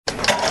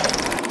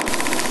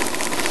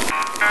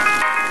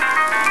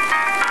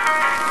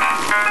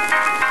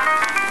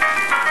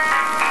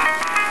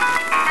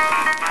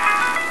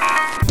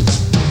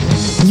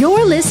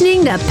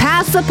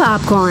Pass the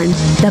Popcorn,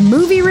 the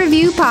movie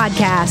review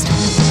podcast.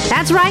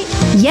 That's right,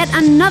 yet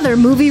another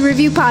movie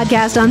review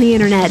podcast on the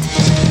internet.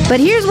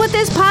 But here's what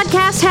this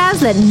podcast has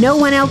that no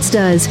one else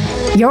does.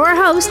 Your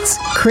hosts,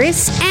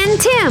 Chris and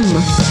Tim.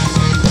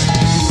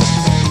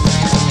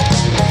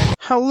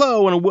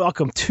 Hello and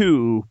welcome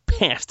to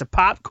Pass the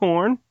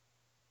Popcorn.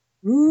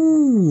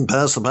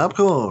 Pass the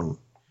popcorn.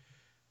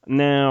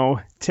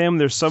 Now, Tim,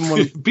 there's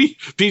someone...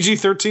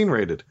 PG-13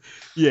 rated.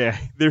 Yeah,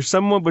 there's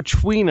someone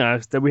between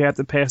us that we have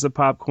to pass the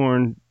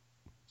popcorn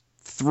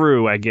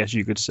through, I guess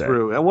you could say.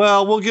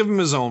 Well, we'll give him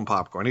his own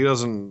popcorn. He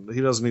doesn't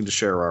need to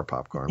share our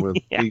popcorn.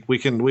 Yeah. We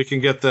can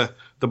get the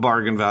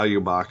bargain value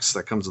box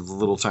that comes with the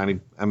little tiny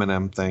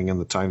M&M thing and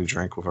the tiny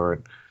drink for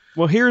it.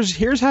 Well,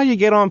 here's how you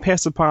get on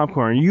Pass the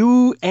Popcorn.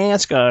 You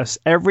ask us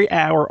every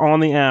hour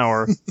on the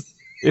hour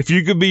if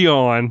you could be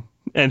on,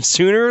 and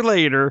sooner or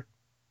later,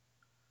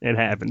 it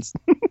happens.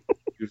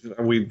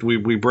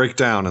 we break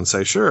down and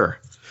say, sure.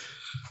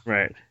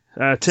 Right.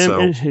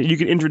 Tim, you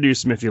can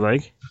introduce him if you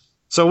like.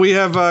 So we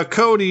have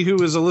Cody,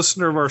 who is a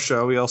listener of our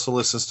show. He also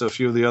listens to a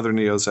few of the other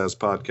NEOZAZ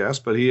podcasts,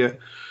 but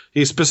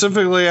he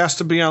specifically asked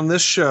to be on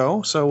this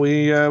show. So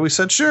we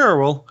said,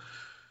 sure,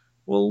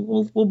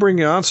 we'll bring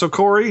you on. So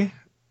Corey,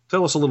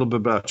 tell us a little bit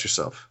about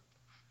yourself.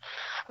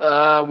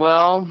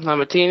 Well, I'm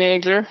a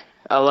teenager.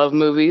 I love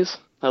movies.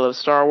 I love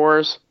Star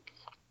Wars.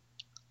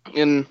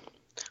 And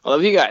I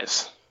love you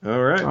guys. All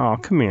right. Oh,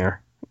 come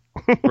here.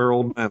 We're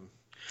old men.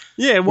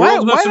 Yeah, why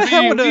the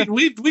hell would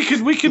we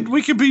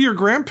could be your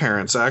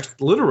grandparents,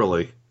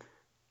 literally.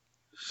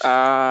 How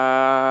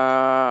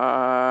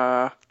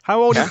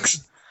old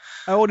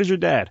is your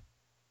dad?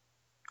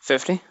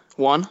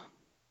 51.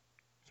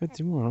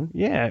 51.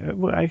 Yeah.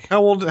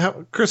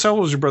 Chris, how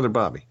old is your brother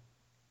Bobby?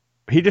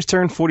 He just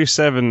turned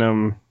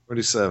 47.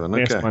 47.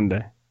 Okay. Last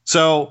Monday.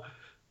 So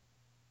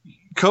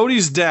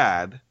Cody's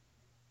dad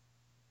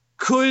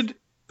could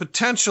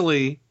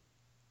potentially,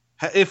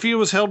 if he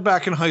was held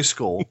back in high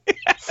school,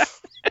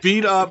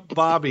 beat up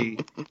Bobby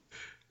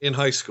in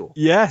high school.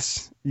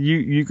 Yes,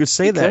 you could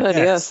say that.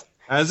 Yes.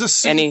 As a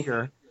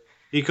senior,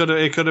 it could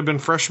have been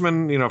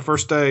freshman,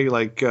 first day,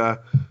 like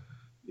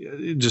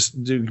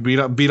just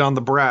beat on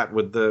the brat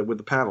with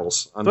the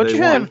paddles on day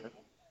one.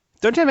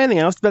 Don't you have anything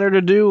else better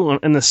to do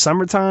in the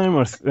summertime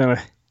with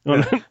a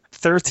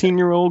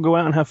 13-year-old go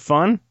out and have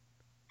fun?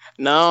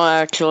 No,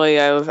 actually,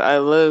 I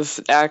live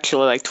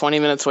like 20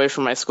 minutes away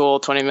from my school,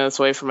 20 minutes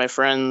away from my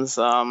friends.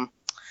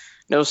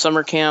 No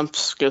summer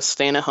camps, just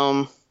staying at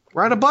home.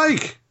 Ride a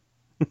bike.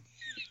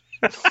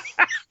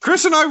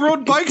 Chris and I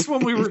rode bikes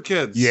when we were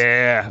kids.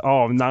 Yeah.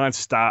 Oh,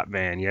 nonstop,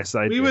 man. Yes,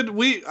 I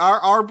did.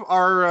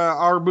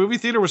 Our movie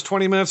theater was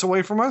 20 minutes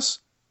away from us.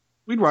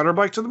 We'd ride our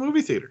bike to the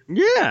movie theater.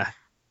 Yeah.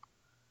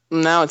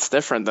 Now it's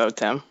different, though,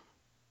 Tim.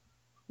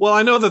 Well,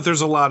 I know that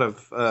there's a lot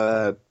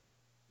of,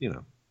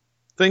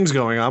 things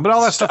going on, but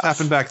all that stuff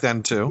happened back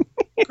then too.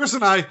 Chris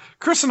and I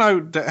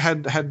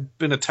had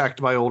been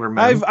attacked by older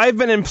men. I've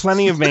been in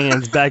plenty of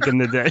vans back in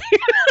the day.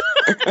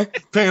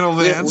 Panel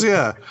vans,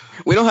 yeah.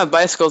 We don't have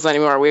bicycles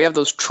anymore. We have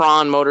those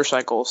Tron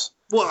motorcycles.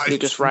 Well, you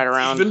just ride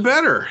around. Even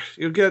better.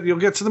 You'll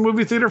get to the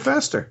movie theater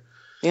faster.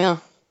 Yeah.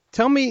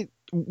 Tell me,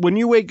 when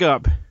you wake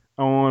up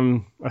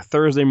on a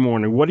Thursday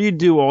morning, what do you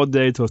do all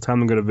day till it's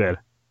time to go to bed?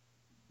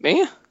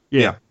 Me?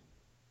 Yeah.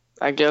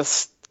 I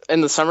guess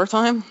in the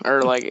summertime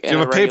or like in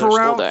a regular paper school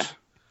route? day.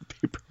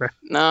 Paper route.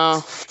 No.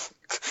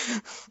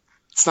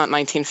 It's not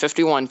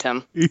 1951,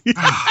 Tim.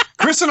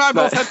 Chris and I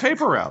both had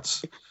paper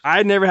routes.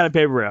 I never had a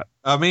paper route.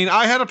 I mean,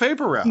 I had a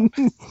paper route.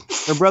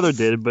 My brother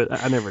did, but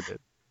I never did.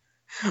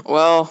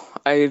 Well,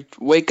 I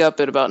wake up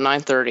at about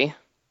 9:30.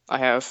 I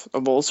have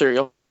a bowl of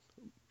cereal.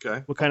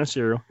 Okay. What kind of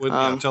cereal?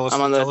 Tell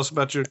us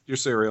about your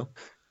cereal.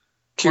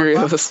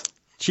 Cheerios.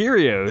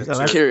 Cheerios.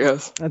 Oh,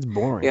 Cheerios. That's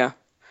boring. Yeah.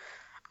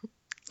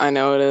 I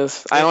know it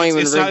is. I don't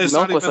even drink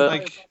milk with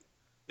it.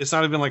 It's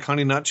not even like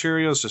Honey Nut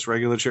Cheerios, just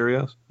regular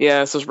Cheerios?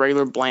 Yeah, it's just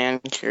regular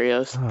bland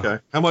Cheerios. Oh. Okay.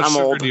 How much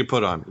sugar do you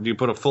put on? Do you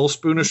put a full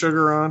spoon of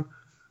sugar on?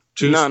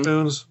 None.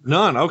 Spoons?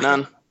 None. Okay.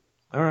 None.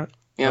 All right.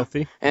 Yeah.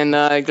 Healthy. And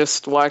I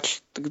just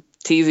watch the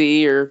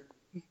TV or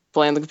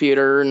play on the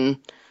computer and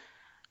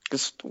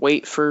just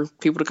wait for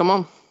people to come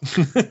home.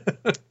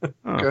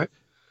 Okay.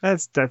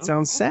 That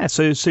sounds sad.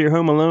 So you're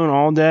home alone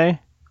all day?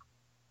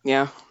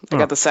 Yeah. I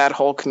got the sad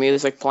Hulk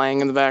music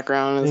playing in the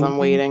background as I'm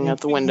waiting at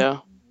the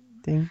window.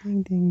 Ding,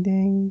 ding, ding,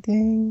 ding,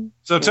 ding.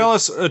 So tell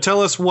us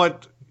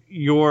what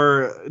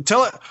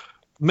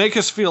make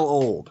us feel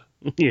old.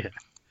 Yeah.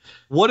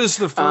 What is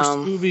the first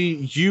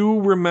movie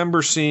you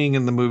remember seeing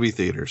in the movie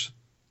theaters?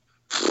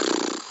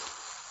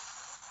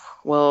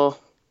 Well,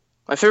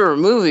 my favorite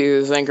movie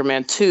is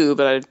Anchorman 2,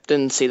 but I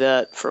didn't see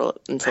that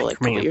until like a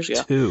couple years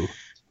ago. 2.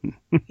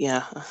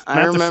 Yeah.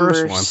 I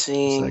remember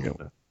seeing...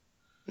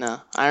 No,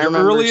 I remember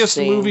your earliest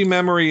movie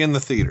memory in the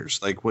theaters,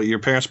 like what your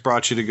parents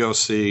brought you to go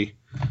see.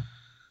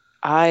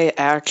 I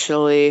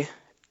actually,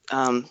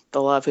 a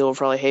lot of people will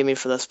probably hate me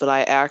for this, but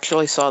I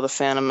actually saw The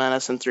Phantom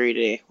Menace in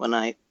 3D when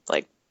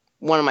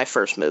one of my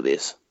first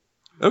movies.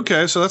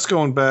 Okay, so that's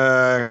going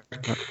back.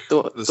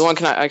 The one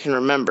I can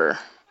remember.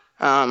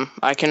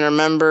 I can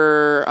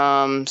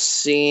remember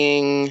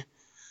seeing,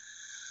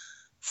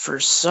 for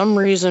some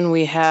reason,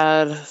 we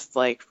had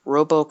like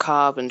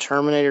RoboCop and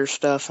Terminator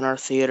stuff in our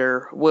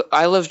theater.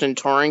 I lived in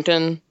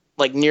Torrington,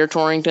 like near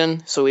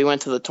Torrington, so we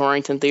went to the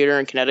Torrington Theater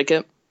in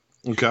Connecticut.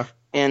 Okay.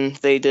 And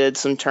they did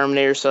some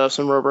Terminator stuff,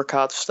 some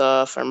RoboCop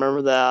stuff. I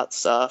remember that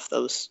stuff.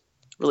 That was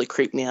really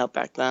creeped me out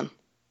back then.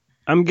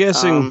 I'm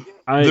guessing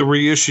the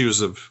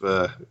reissues of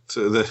the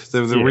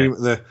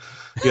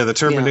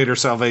Terminator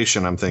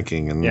Salvation, I'm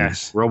thinking, and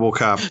yes.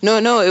 RoboCop.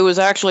 No, it was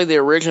actually the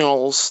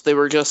originals. They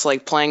were just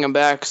like playing them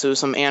back because it was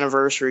some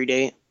anniversary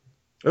date.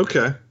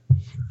 Okay.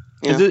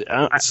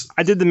 Yeah.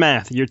 I did the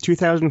math. You're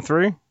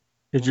 2003?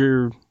 Is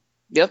your...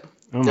 Yep.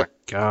 Oh my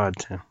God,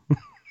 Tim.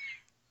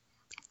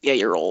 Yeah,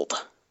 you're old.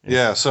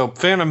 Yeah, so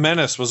Phantom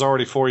Menace was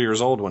already 4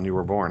 years old when you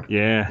were born.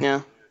 Yeah.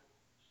 Yeah.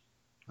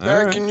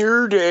 Back in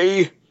your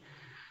day.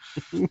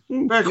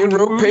 Back You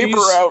wrote paper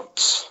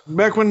out.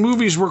 Back when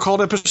movies were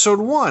called Episode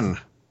 1.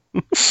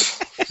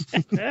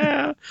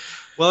 Yeah.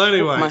 Well,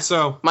 anyway,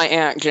 my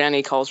Aunt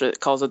Jenny calls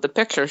it the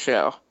picture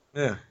show.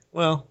 Yeah.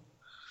 Well,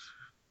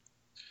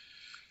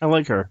 I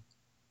like her.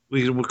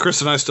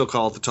 Chris and I still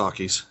call it the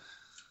talkies.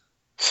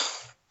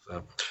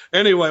 So,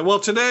 anyway,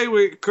 well, today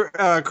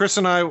Chris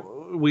and I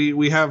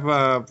we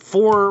have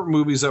 4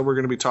 movies that we're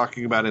going to be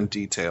talking about in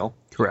detail.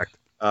 Correct.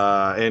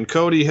 And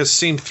Cody has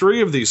seen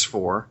 3 of these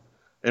 4,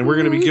 and we're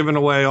going to be giving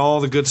away all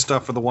the good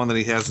stuff for the one that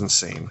he hasn't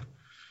seen.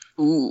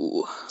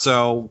 Ooh.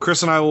 So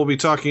Chris and I will be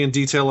talking in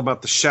detail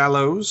about The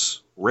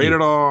Shallows,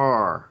 rated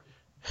R.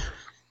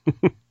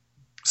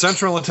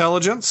 Central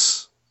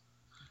Intelligence.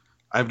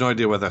 I have no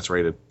idea what that's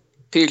rated.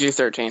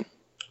 PG-13.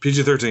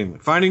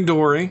 PG-13. Finding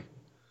Dory.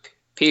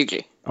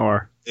 PG.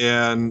 R.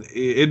 And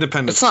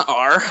Independence. It's not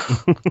R.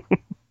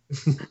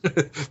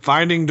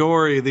 Finding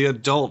Dory, the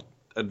adult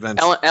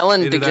adventure.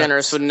 Ellen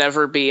DeGeneres would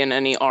never be in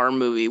any R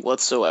movie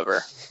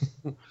whatsoever.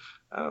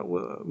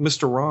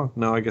 Mr. Wrong.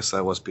 No, I guess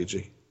that was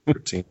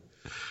PG-13.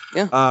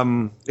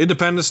 Yeah.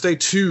 Independence Day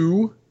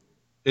 2.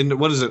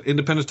 What is it?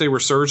 Independence Day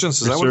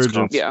Resurgence? Is that what it's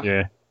called?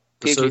 Yeah.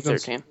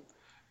 PG-13.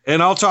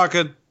 And I'll talk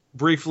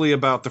briefly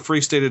about the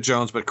Free State of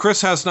Jones, but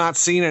Chris has not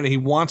seen it and he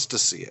wants to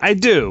see it. I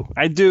do,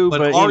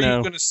 but are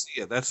you going to see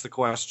it? That's the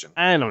question.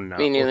 I don't know.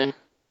 Me neither.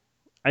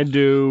 I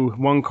do.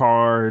 One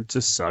car, it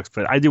just sucks,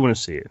 but I do want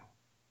to see it.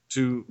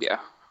 Yeah.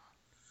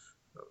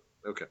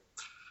 Okay.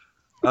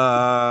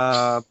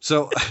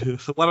 So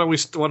why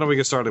don't we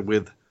get started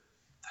with?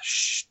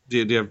 Do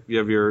you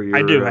have your?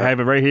 I do. I have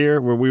it right here,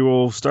 where we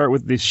will start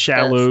with The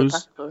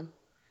Shallows.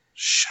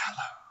 Shallow.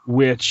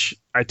 Which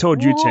I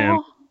told you, Tim,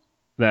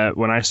 that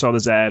when I saw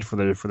this ad for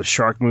the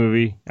shark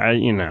movie,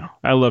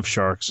 I love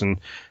sharks,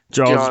 and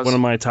Jaws is one of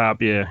my top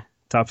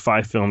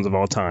 5 films of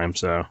all time.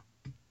 So,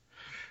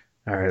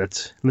 all right,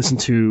 let's listen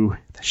to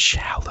The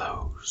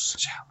Shallows.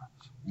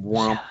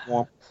 Womp,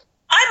 womp.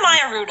 I'm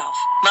Maya Rudolph,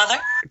 Mother.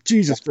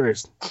 Jesus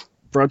Christ!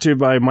 Brought to you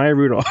by Maya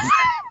Rudolph.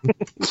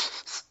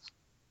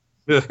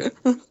 Here we go.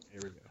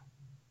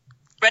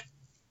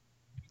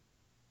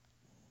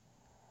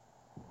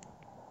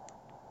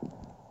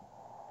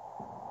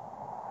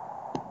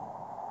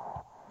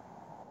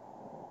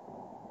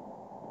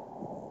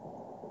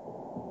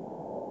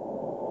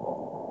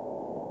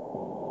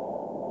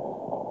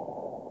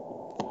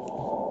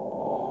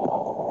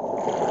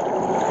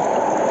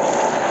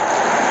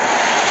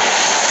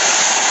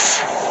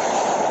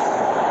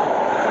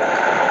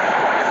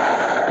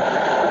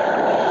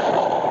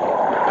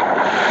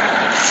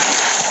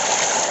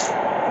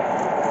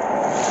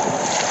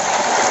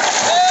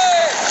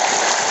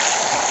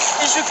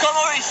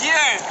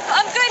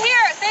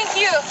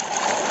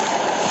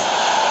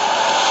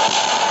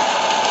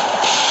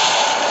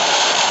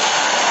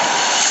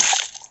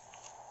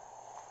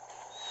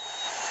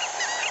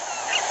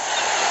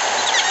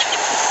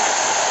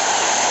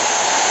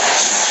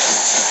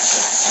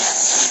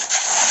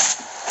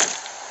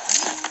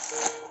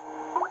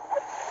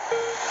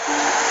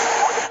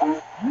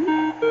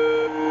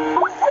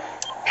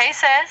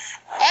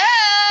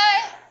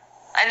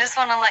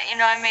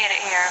 I made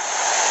it here.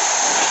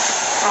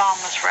 Mom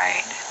was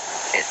right.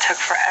 It took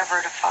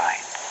forever to find,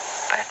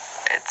 but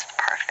it's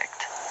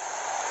perfect.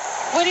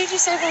 What did you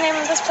say the name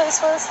of this place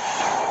was?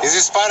 This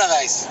is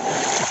paradise.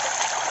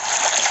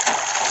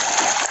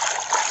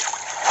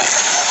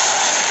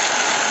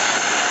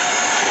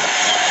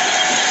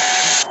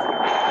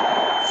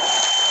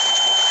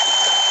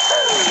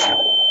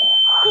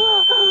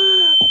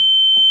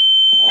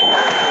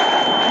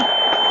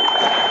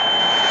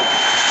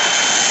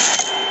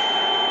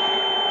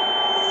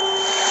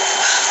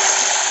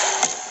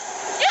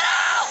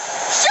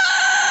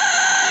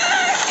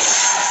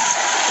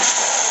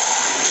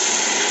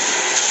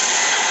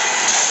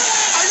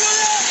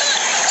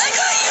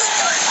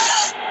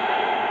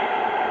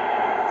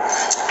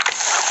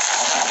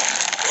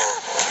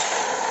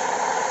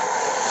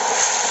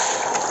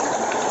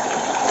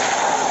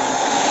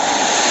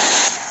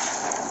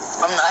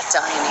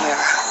 Dying here.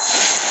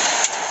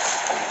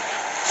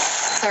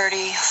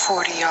 30,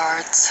 40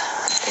 yards.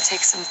 It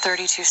takes them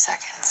 32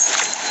 seconds.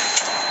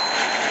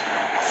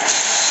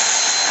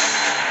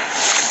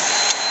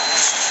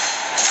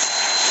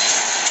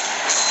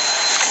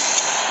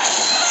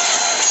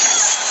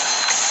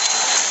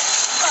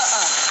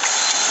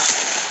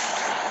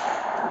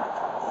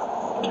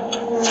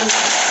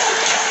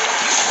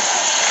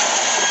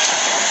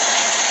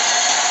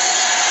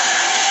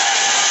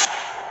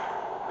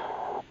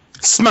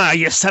 Smile,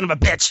 you son of a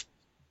bitch.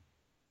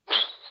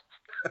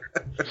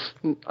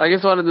 I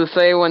just wanted to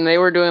say, when they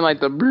were doing like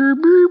the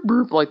burp, burp,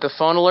 burp, like the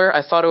phone alert,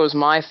 I thought it was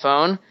my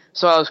phone.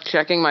 So I was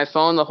checking my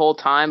phone the whole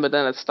time, but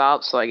then it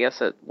stopped, so I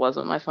guess it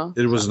wasn't my phone.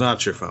 It was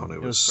not your phone.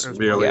 It was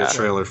merely a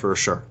trailer for a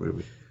shark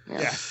movie.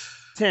 Yeah.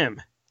 Tim,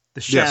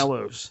 The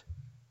Shallows.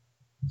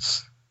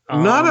 Yes.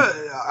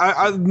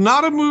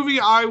 Not a movie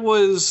I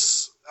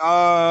was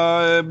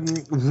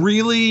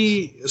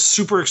really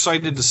super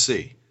excited to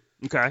see.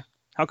 Okay.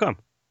 How come?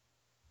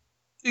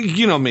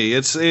 You know me.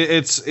 It's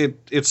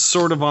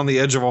sort of on the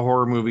edge of a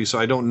horror movie, so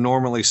I don't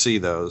normally see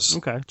those.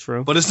 Okay,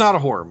 true. But it's not a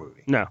horror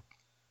movie. No.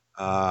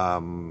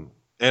 And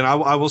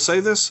I will say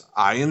this: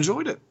 I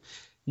enjoyed it.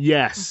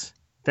 Yes,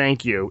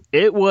 thank you.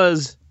 It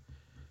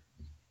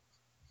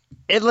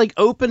like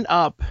opened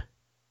up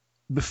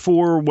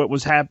before what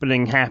was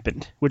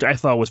happened, which I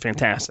thought was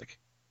fantastic.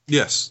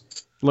 Yes.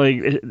 Like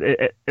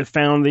it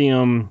found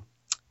the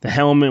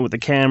helmet with the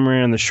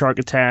camera and the shark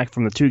attack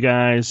from the two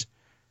guys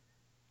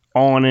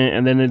on it,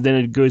 and then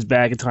it goes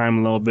back in time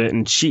a little bit.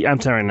 And I'm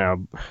telling you now,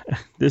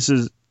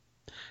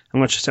 I'm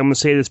gonna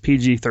say this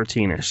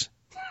PG-13ish.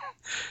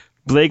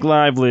 Blake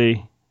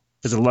Lively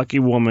is a lucky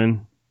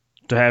woman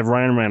to have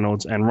Ryan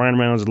Reynolds, and Ryan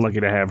Reynolds is lucky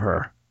to have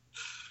her.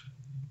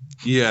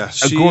 Yeah,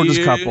 a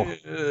gorgeous couple.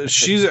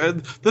 She's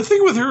the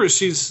thing with her is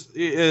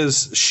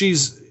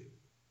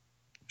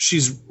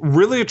she's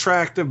really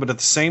attractive, but at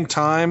the same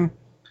time,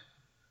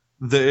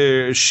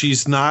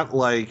 she's not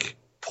like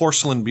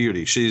porcelain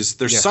beauty.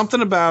 There's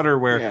something about her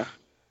where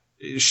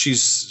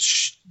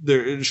she's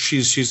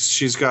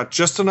got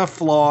just enough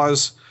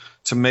flaws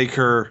to make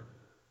her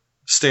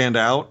stand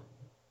out.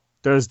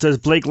 Does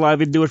Blake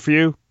Lively do it for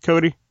you,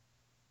 Cody?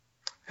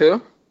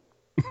 Who?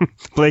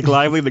 Blake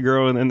Lively, the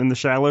girl in The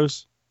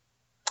Shallows.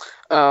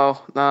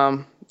 Oh,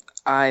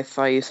 I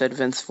thought you said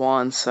Vince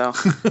Vaughn, so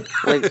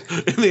and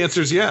the answer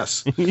is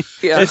yes.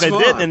 Yeah, if I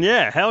did, then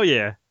yeah, hell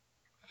yeah.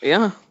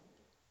 Yeah.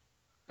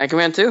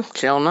 Anchorman 2,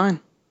 Channel 9.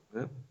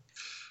 Yeah.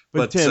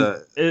 But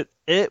Tim,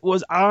 it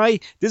was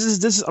this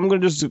is I'm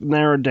gonna just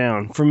narrow it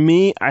down. For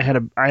me, I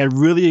had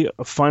really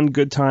a fun,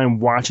 good time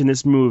watching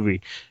this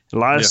movie. A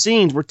lot of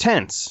scenes were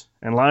tense,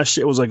 and a lot of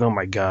shit was like, oh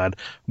my god,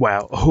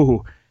 wow,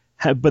 oh.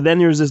 But then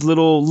there's this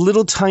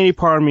little tiny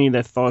part of me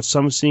that thought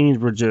some scenes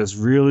were just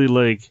really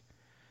like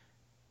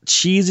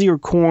cheesy or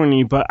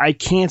corny, but I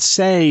can't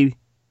say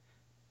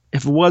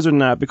if it was or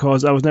not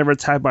because I was never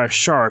attacked by a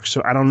shark,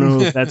 so I don't know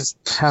if that's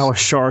how a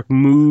shark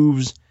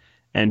moves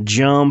and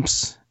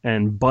jumps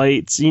and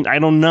bites. I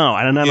don't know.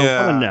 I don't want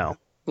to know.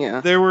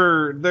 Yeah. There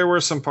were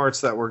some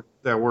parts that were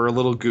a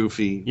little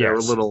goofy. Yes. They were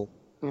a little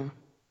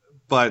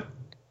but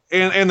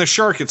and the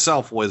shark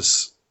itself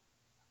was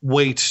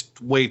way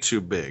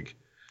too big.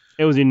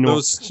 It was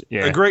enormous.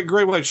 A great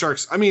white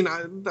sharks. I mean,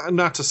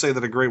 not to say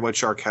that a great white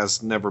shark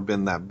has never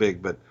been that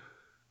big, but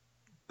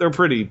they're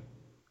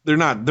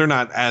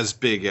not as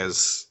big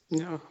as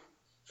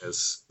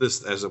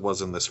it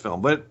was in this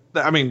film. But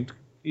I mean,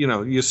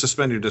 you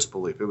suspend your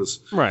disbelief. It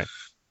was right.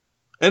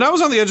 And I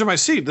was on the edge of my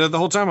seat the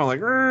whole time. I'm like,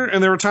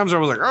 and there were times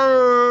where I was like,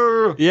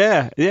 oh.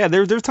 Yeah.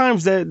 There's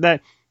times that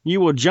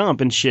you will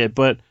jump and shit,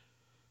 but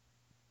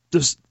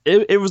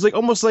it was like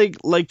almost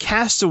like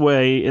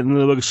Castaway,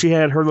 and she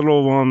had her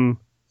little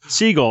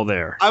seagull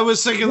there. I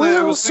was thinking that.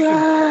 I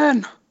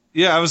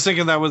was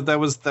thinking that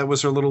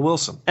was her little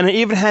Wilson, and it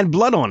even had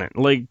blood on it,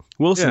 like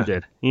Wilson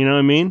did. You know what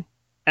I mean?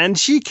 And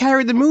she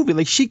carried the movie.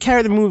 Like she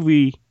carried the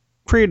movie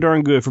pretty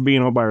darn good for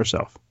being all by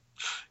herself.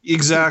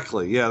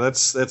 Exactly. Yeah,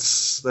 that's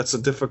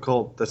a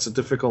difficult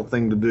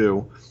thing to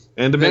do,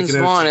 and to Vince make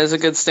it. Vaughn is a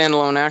good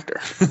standalone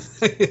actor.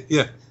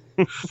 Yeah.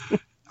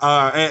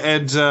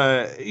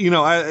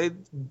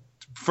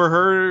 For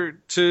her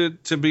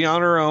to be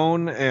on her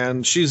own,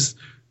 and she's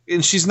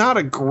not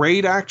a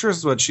great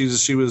actress, but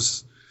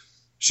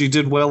she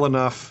did well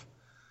enough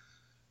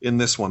in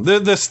this one.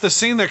 The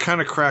scene that kind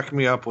of cracked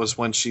me up was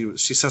when she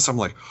says something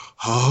like,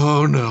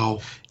 "Oh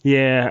no."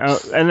 Yeah,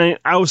 and then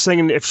I was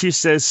thinking if she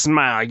says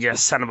 "smile, you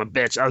son of a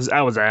bitch,"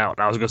 I was out.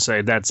 I was gonna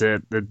say that's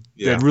it.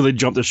 That really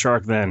jumped the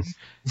shark then,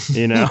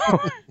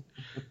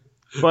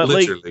 But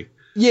literally.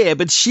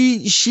 But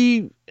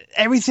she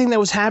everything that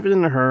was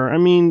happening to her. I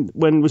mean,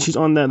 when she's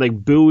on that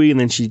like buoy and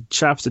then she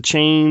chops the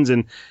chains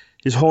and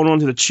she's holding on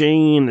to the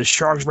chain, the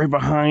shark's right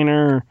behind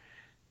her.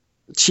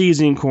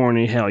 Cheesy and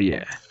corny, hell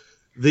yeah.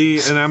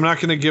 And I'm not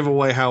going to give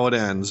away how it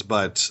ends,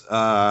 but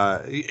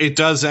it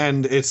does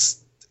end.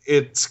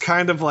 It's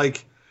kind of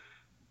like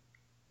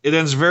it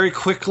ends very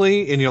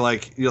quickly, and you're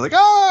like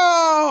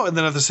oh, and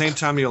then at the same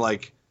time you're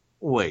like,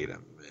 wait a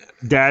minute.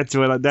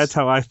 That's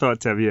how I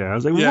thought, Tim. Yeah, I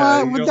was like,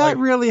 what would that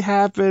really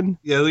happen?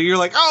 Yeah, you're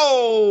like,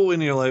 oh,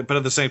 and you're like, but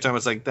at the same time,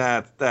 it's like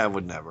that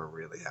would never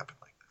really happen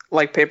like that.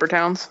 Like Paper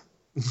Towns?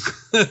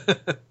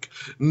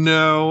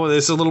 No,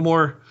 it's a little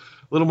more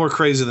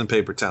crazy than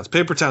Paper Towns.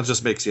 Paper Towns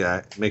just makes you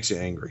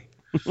angry.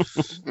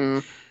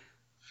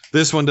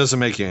 This one doesn't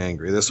make you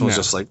angry. This one's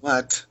just like,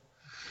 what?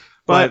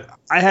 But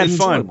I had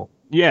enjoyable. fun.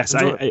 Yes,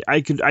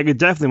 I could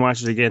definitely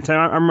watch it again.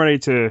 I'm ready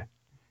to,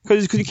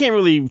 because you can't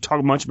really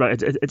talk much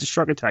about it. It's a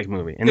shark attack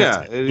movie. And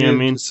yeah, you know what I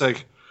mean? It's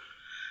like,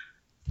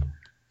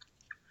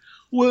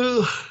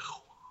 well,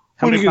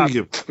 what are you gonna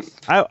give?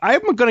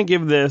 I'm gonna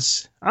give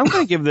this. I'm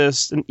gonna give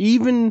this an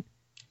even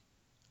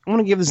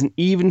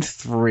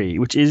 3,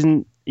 which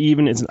isn't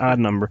even. It's an odd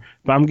number,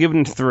 but I'm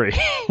giving it 3.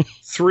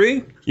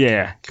 3?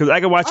 Yeah, because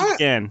I could watch it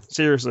again.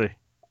 Seriously.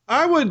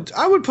 I would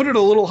put it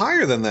a little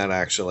higher than that,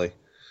 actually.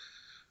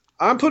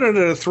 I'm putting it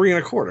at a 3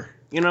 1/4.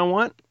 You know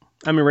what?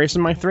 I'm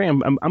erasing my 3.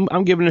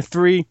 I'm giving it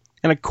 3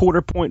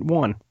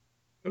 1/4.1.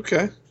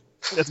 Okay.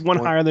 That's one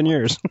higher than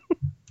yours.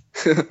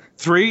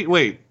 3?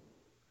 Wait.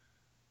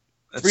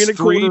 That's 3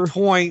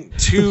 1/4.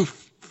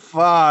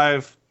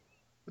 3.25.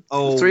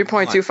 Oh,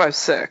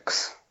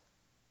 3.256.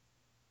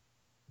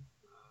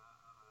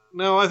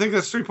 No, I think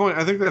that's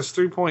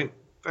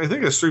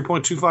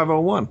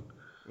 3.2501.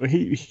 Well,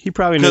 he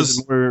probably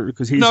knows more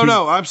because he's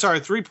No, I'm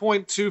sorry,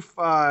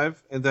 3.25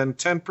 and then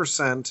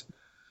 10%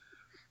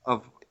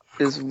 of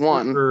is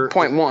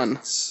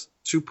 1.1.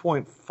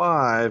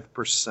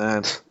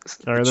 2.5%.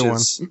 Sorry, the one.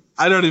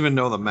 I don't even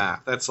know the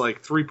math. That's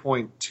like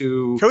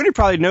 3.2. Cody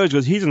probably knows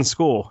because he's in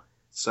school.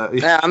 So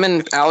Yeah, I'm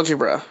in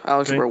algebra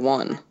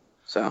 1.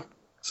 So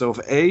if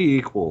A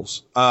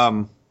equals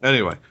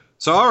anyway.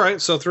 So all right,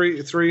 so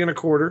 3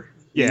 1/4.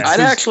 Yeah, I'd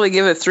actually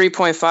give it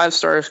 3.5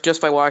 stars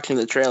just by watching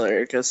the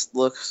trailer. It just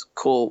looks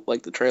cool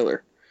like the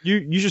trailer.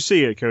 You should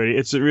see it, Cody.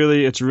 It's a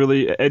really edge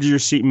of your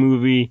seat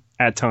movie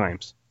at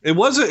times.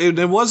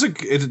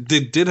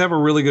 It did have a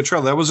really good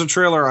trailer. That was a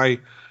trailer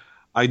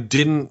I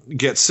didn't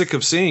get sick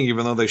of seeing,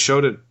 even though they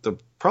showed it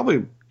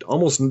probably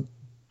almost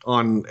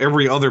on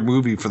every other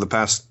movie for the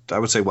past, I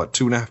would say,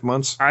 2.5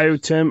 months. I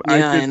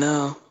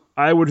know.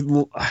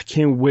 I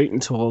can't wait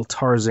until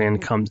Tarzan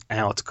comes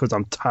out because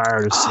I'm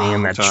tired of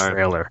seeing that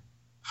trailer.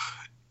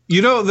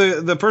 You know,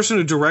 the person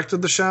who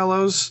directed The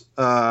Shallows,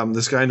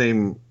 this guy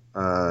named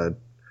I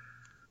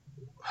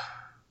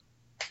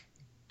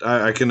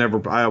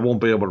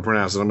won't be able to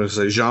pronounce it. I'm going to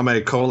say Jaime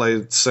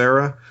Cole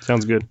Serra.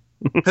 Sounds good.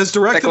 Has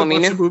directed a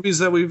bunch of movies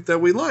that we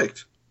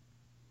liked.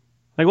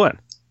 Like what?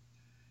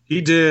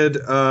 He did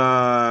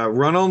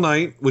Run All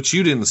Night, which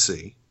you didn't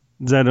see.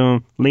 Is that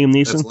Liam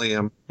Neeson? That's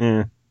Liam.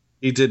 Yeah.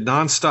 He did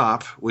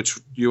Nonstop, which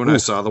you and I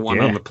saw, the one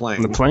on the plane.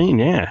 On the plane,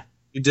 yeah.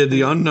 He did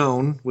The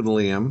Unknown with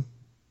Liam.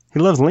 He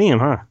loves Liam,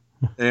 huh?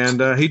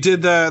 And he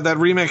did that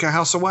remake of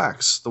House of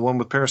Wax, the one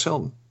with Paris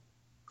Hilton.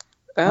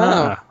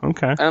 Oh,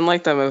 okay. I didn't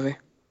like that movie.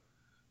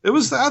 I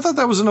thought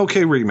that was an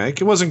okay remake.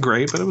 It wasn't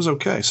great, but it was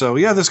okay. So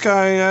yeah, this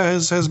guy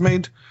has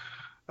made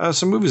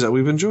some movies that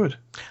we've enjoyed.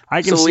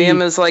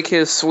 Liam is like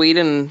his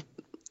Sweden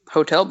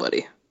hotel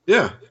buddy.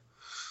 Yeah,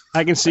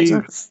 I can see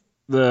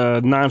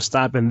the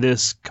Nonstop and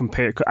this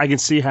compare. I can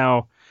see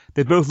how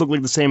they both look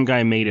like the same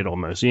guy made it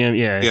almost. Yeah.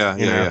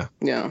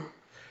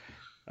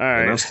 All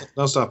right.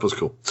 Nonstop was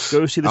cool.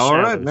 Go see the Shadows. All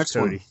right, next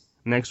Cody. one.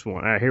 Next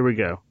one. All right, here we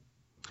go.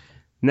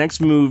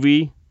 Next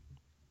movie.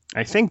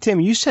 I think, Tim,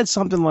 you said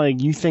something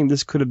like you think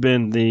this could have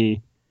been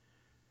the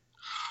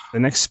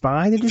next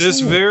Spy. Did you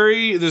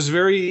say this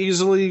very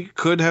easily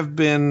could have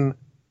been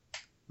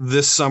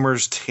this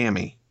summer's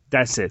Tammy.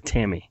 That's it,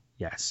 Tammy.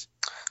 Yes.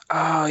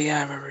 Oh yeah,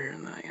 I remember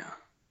hearing that. Yeah.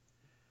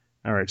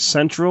 All right,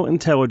 Central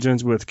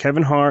Intelligence with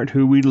Kevin Hart,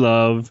 who we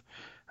love.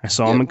 I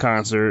saw him in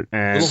concert,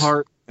 and Little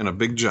Hart and a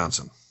Big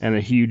Johnson, and a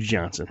huge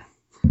Johnson.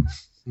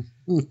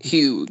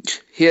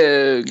 Huge.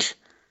 Yeah.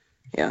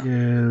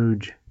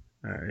 Huge.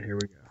 All right, here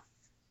we go.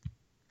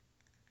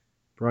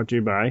 Brought to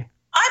you by...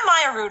 I'm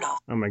Maya Rudolph.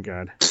 Oh, my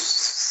God.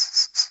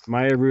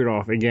 Maya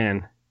Rudolph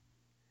again.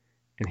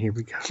 And here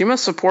we go. She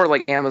must support,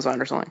 like, Amazon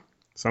or something.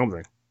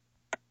 Something.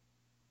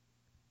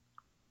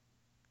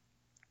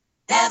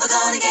 Never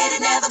gonna get it,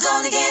 never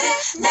gonna get it.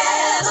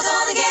 Never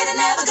gonna get it,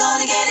 never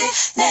gonna get it.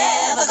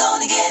 Never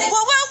gonna get it.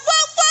 Whoa, whoa,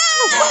 whoa,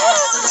 whoa!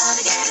 Never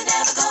gonna get it,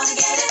 never gonna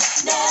get it.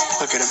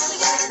 Look at him.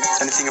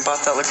 Anything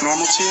about that look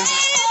normal to you?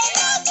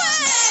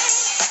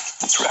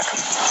 Let's wreck him.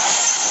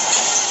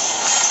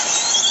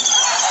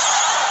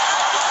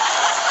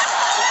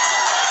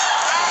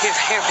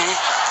 Here, babe.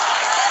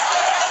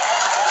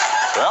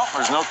 Well,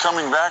 there's no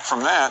coming back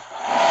from that.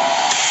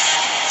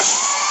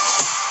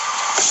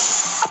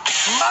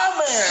 My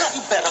man!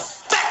 You better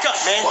back up,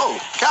 man. Whoa,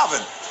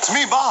 Calvin, it's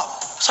me, Bob.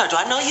 Sorry, do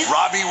I know you?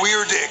 Robbie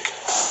Weirdick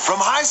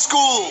from high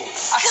school.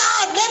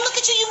 God, man, look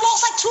at you. You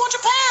lost like 200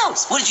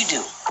 pounds. What did you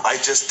do?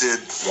 I just did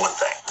one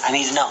thing. I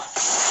need to know.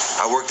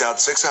 I worked out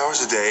 6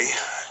 hours a day,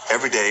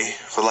 every day,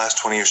 for the last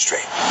 20 years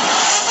straight.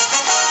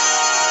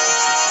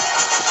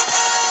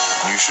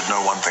 You should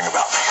know one thing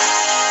about me.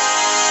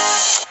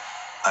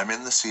 I'm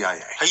in the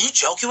CIA. Are you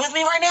joking with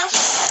me right now?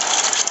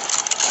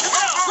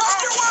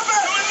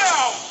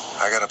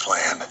 I got a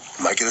plan.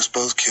 Might get us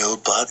both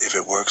killed, but if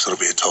it works, it'll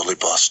be a totally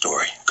boss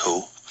story.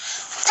 Cool?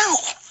 No,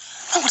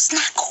 it's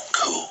not cool.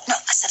 cool. No,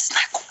 I said it's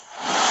not cool.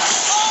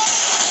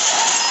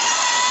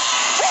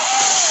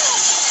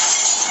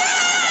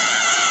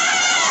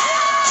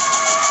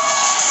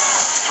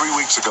 3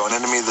 weeks ago, an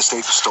enemy of the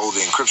state stole the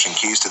encryption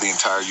keys to the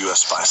entire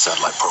U.S. spy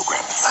satellite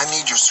program. I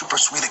need your super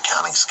sweet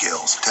accounting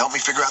skills to help me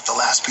figure out the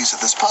last piece of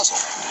this puzzle.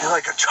 You're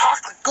like a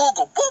chocolate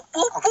Google. Boop,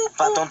 boop, Okay, boop,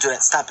 but boop. don't do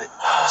that. Stop it.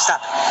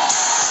 Stop it.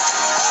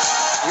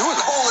 You were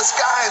the coolest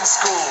guy in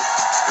school.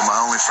 You're my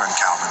only friend,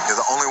 Calvin. You're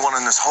the only one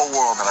in this whole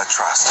world that I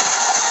trust.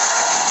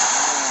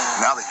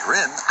 Now that you're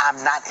in, I'm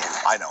not in.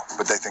 I know,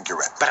 but they think you're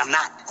in. But I'm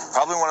not.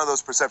 Probably one of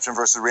those perception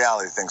versus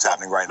reality things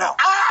happening right now.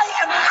 I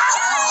am not.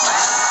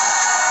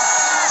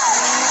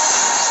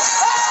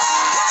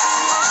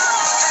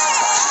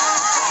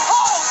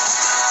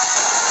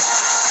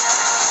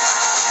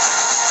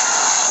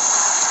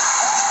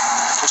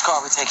 Which car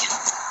are we taking?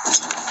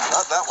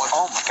 Not that one.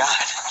 Oh my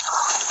God.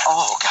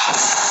 Oh God.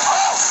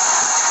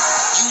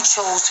 You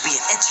chose to be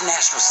an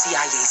international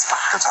CIA spy.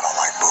 Because I don't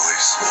like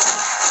bullies.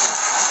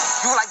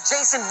 You were like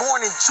Jason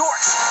Bourne in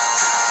George.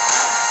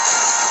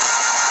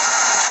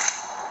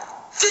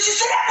 Did you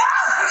see that,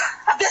 Mom?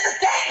 I did the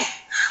thing.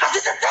 I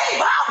did the thing,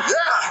 Mom.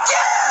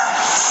 Yeah.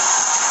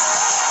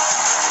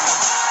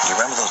 You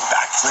remember those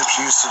backflips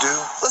you used to do?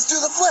 Let's do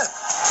the flip.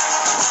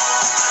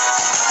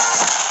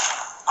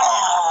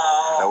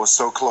 Oh. That was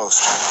so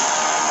close.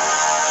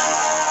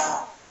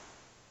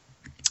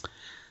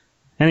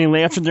 Any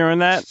laughter during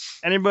that?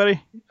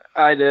 Anybody?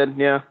 I did,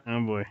 yeah. Oh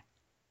boy.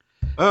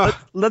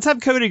 Let's have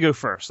Cody go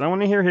first. I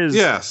want to hear his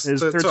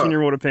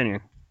 13-year-old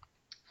opinion.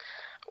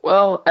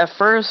 Well, at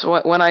first,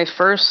 when I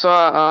first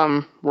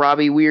saw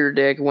Robbie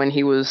Weirdick when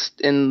he was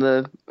in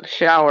the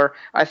shower,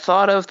 I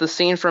thought of the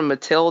scene from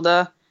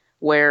Matilda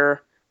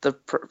where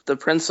the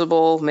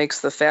principal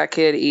makes the fat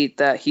kid eat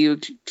that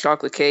huge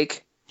chocolate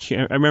cake.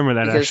 Yeah, I remember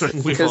that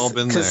actually. We've all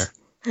been there.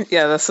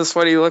 Yeah, that's just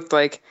what he looked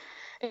like.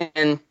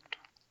 And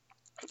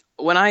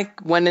when I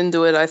went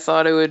into it, I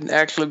thought it would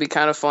actually be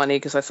kind of funny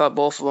because I thought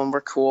both of them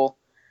were cool.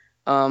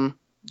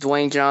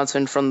 Dwayne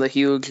Johnson from the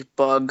huge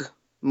Bug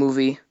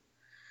movie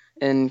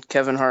and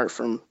Kevin Hart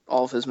from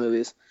all of his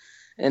movies.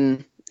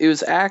 And it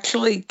was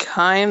actually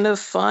kind of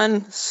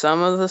fun.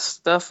 Some of the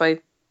stuff I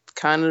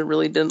kind of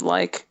really didn't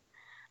like.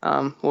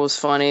 What was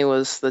funny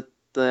was the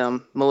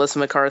Melissa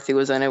McCarthy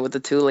was in it with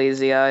the two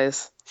lazy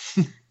eyes.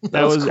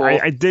 That was cool.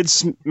 I did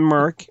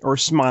smirk or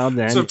smile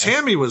then. So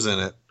Tammy was in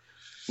it.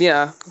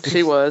 Yeah,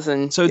 she was,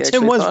 and so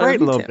Tim was right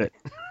a little bit.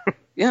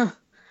 Yeah,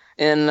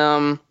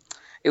 and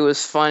it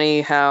was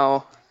funny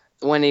how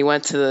when he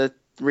went to the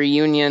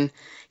reunion,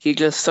 he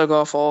just took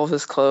off all of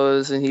his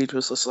clothes and he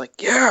was just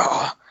like,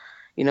 yeah,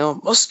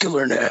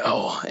 muscular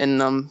now.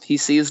 And he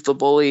sees the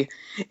bully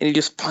and he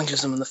just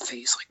punches him in the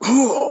face like,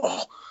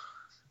 oh.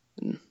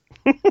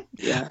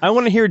 Yeah. I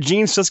want to hear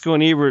Gene Siskel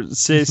and Ebert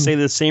say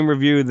the same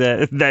review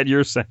that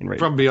you're saying right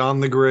From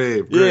Beyond the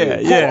Grave.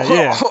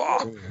 Yeah.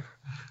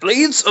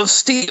 Blades of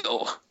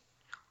Steel.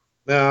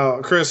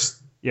 Now,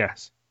 Chris.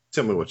 Yes.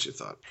 Tell me what you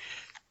thought.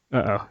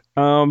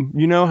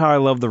 You know how I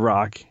love The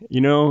Rock. You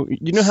know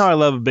how I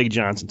love Big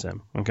Johnson,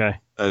 Tim. Okay.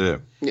 I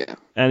do. Yeah.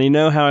 And you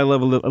know how I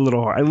love a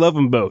little Hart. I love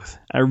them both.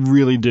 I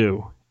really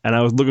do. And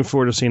I was looking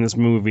forward to seeing this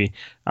movie.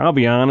 I'll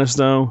be honest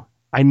though,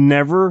 I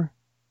never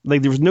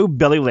there was no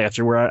belly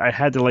laughter where I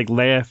had to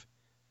laugh,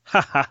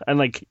 ha ha, and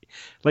like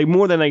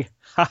more than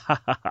ha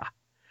ha ha ha.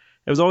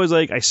 It was always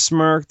I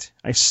smirked,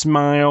 I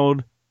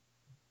smiled.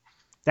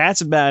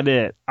 That's about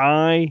it.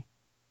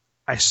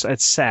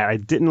 It's sad. I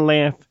didn't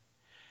laugh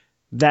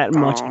that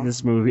much in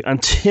this movie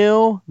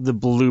until the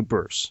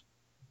bloopers.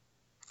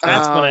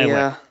 That's when I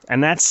laughed.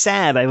 And that's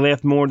sad. I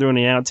laughed more during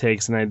the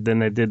outtakes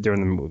than I did during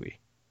the movie.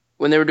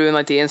 When they were doing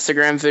the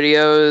Instagram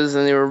videos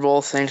and they were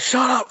both saying,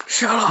 shut up,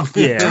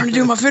 yeah. trying to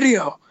do my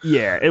video.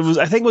 Yeah,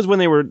 I think it was when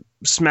they were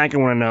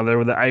smacking one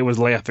another that I was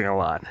laughing a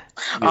lot.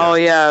 Yeah. Oh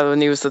yeah, when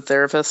he was the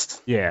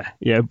therapist. Yeah,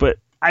 but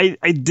I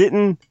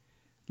didn't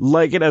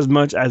like it as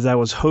much as I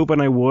was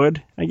hoping I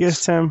would, I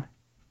guess, Tim.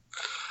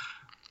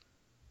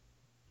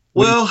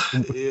 Well,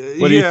 what do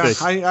you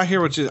think? I hear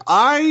what you.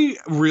 I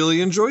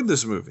really enjoyed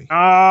this movie.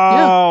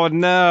 Oh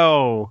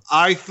no!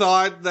 I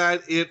thought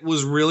that it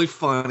was really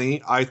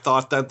funny. I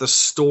thought that the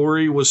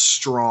story was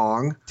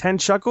strong. 10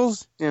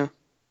 chuckles? Yeah.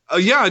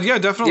 Yeah,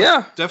 definitely.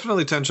 Yeah,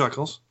 definitely 10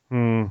 chuckles.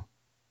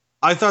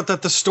 I thought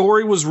that the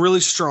story was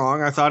really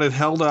strong. I thought it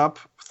held up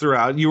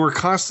throughout. You were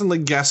constantly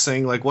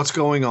guessing what's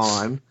going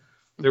on.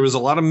 There was a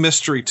lot of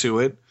mystery to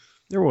it.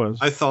 There was.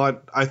 I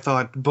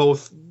thought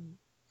both.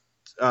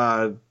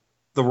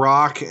 The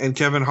Rock and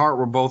Kevin Hart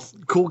were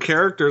both cool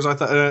characters. I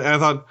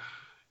thought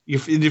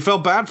you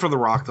felt bad for The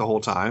Rock the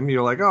whole time.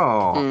 You're like,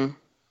 oh.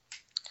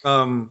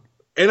 And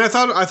I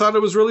thought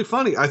it was really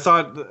funny. I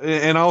thought,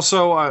 and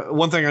also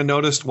one thing I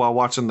noticed while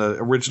watching the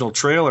original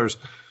trailers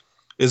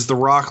is The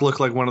Rock looked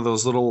like one of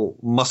those little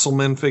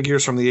Muscleman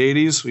figures from the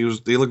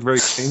 80s. They looked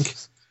very pink,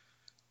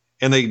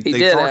 and they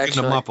darkened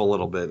him up a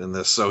little bit in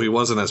this, so he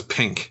wasn't as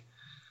pink.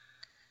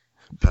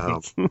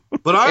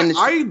 But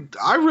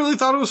I really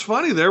thought it was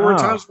funny. There were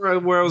times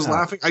where I was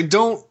laughing. I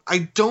don't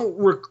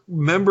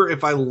remember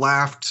if I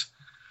laughed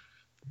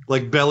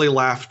belly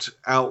laughed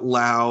out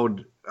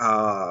loud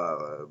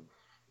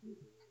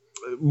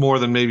more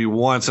than maybe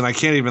once, and I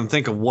can't even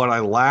think of what I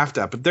laughed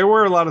at. But there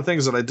were a lot of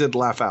things that I did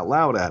laugh out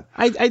loud at.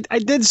 I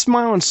did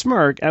smile and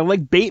smirk. I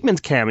like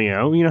Bateman's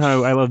cameo. You know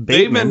how I love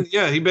Bateman.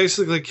 Yeah, he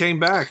basically came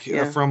back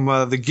from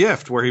The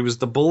Gift, where he was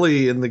the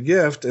bully in The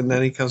Gift, and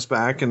then he comes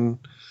back and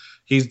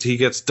he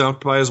gets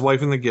dumped by his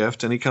wife in The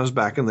Gift, and he comes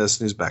back in this,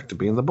 and he's back to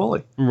being the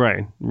bully.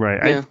 Right.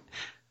 Yeah.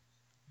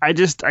 I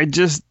just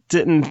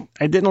didn't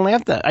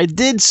laugh that. I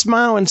did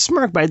smile and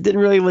smirk, but I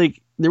didn't really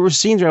like. There were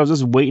scenes where I was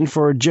just waiting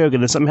for a joke,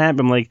 and then something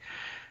happened. I'm like,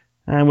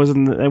 that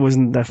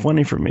wasn't that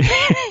funny for me.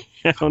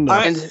 I don't know.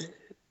 And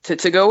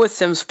to go with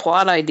Tim's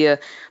plot idea,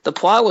 the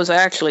plot was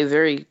actually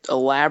very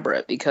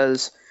elaborate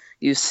because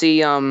you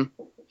see,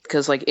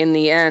 because like in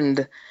the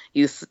end,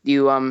 you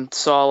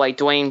saw like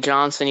Dwayne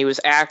Johnson. He was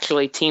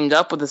actually teamed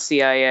up with the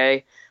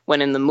CIA,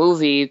 when in the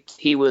movie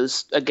he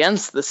was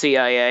against the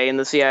CIA and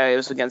the CIA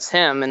was against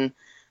him, and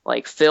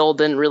like Phil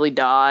didn't really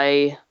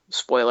die.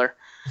 Spoiler.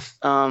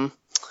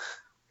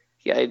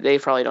 Yeah, they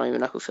probably don't even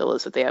know who Phil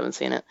is if they haven't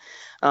seen it.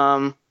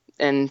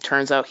 And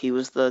turns out he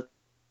was the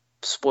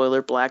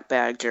spoiler Black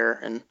Badger,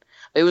 and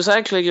it was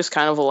actually just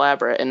kind of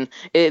elaborate, and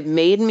it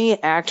made me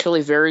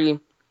actually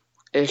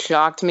it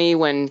shocked me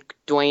when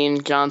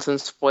Dwayne Johnson,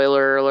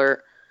 spoiler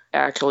alert,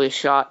 actually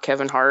shot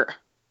Kevin Hart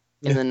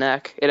in the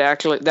neck.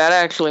 That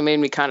actually made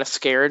me kind of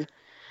scared.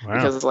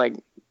 Wow.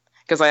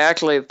 Because I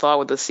actually thought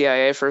with the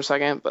CIA for a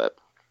second, but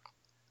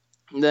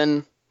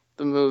then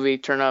the movie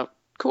turned out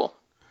cool.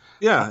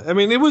 Yeah, I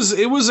mean, it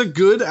was a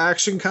good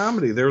action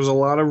comedy. There was a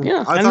lot of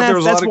I thought there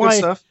was a lot of good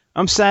stuff.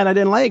 I'm sad I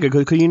didn't like it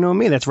because you know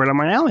me, that's right up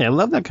my alley. I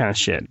love that kind of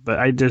shit, but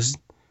I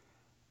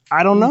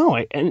don't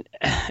know.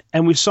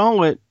 And we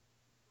saw it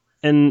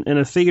in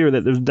a theater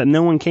that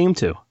no one came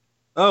to.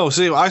 Oh,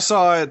 see, I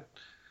saw it.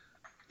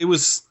 It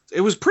was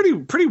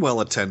pretty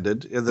well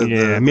attended.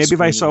 Maybe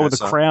if I saw it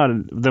with a crowd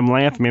and them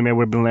laughing, maybe I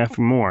would have been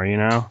laughing more. You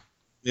know?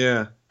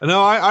 Yeah.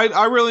 No,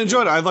 I really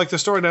enjoyed it. I like the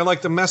story and I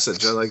like the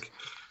message. I like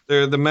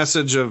the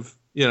message of,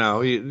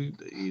 you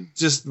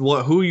just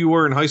who you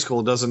were in high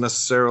school doesn't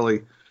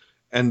necessarily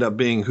end up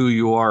being who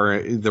you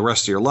are the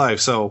rest of your life.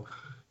 So,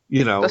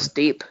 that's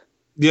deep.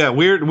 Yeah,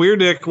 Weird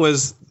Nick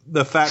was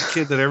the fat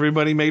kid that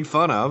everybody made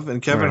fun of,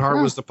 and Kevin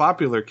Hart was the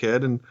popular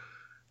kid. And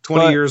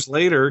 20 years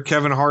later,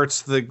 Kevin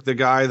Hart's the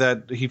guy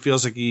that he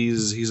feels like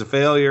he's a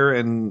failure,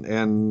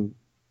 and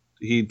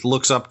he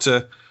looks up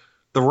to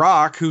The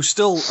Rock, who's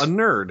still a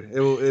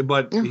nerd,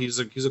 but he's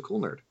a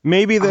cool nerd.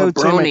 Maybe though,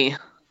 Tim,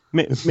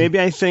 maybe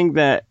I think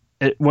that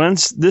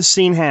once this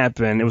scene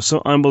happened, it was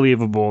so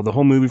unbelievable. The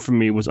whole movie for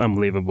me was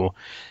unbelievable.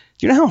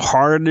 Do you know how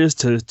hard it is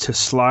to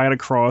slide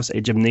across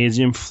a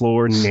gymnasium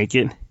floor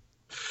naked?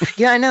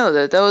 Yeah, I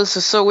know. That was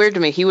just so weird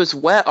to me. He was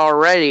wet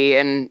already,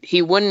 and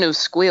he wouldn't have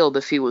squealed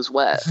if he was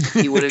wet.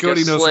 He would have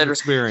just slid.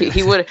 Experience.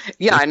 He would.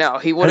 Yeah, I know.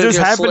 He would have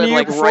just slid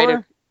like before?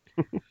 Right.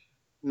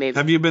 Maybe.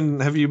 Have you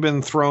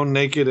been thrown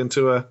naked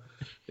into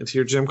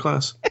your gym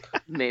class?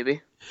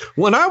 Maybe.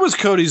 When I was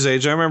Cody's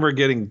age, I remember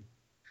getting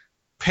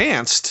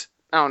pantsed.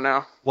 Oh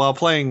no! While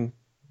playing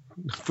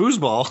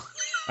foosball.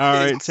 All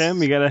right,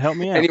 Tim, you gotta help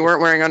me out. And you weren't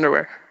wearing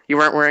underwear.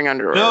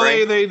 No,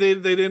 right? they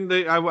didn't.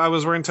 I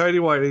was wearing tighty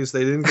whities.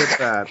 They didn't get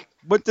that.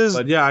 But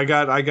yeah, I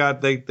got. I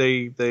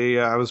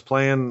was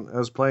playing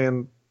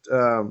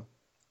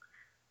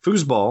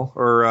foosball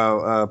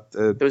or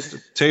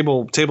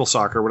table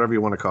soccer, whatever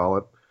you want to call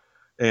it.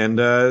 And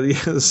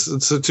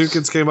so two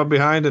kids came up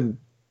behind and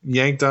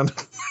yanked on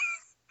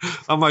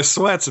my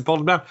sweats and pulled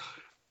them down.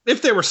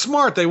 If they were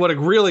smart, they would have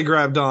really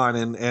grabbed on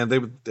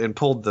and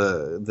pulled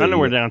the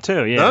underwear down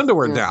too. Yeah, the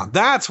underwear down.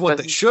 That's what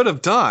they should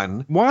have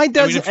done. Why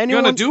doesn't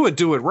anyone? If you're gonna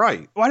do it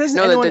right. Why doesn't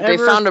anyone they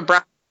found a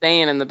brown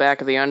stain in the back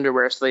of the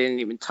underwear, so they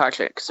didn't even touch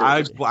it.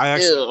 I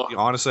actually,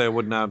 honestly, I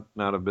would not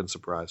have been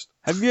surprised.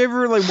 Have you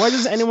ever why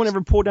does anyone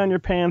ever pull down your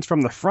pants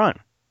from the front?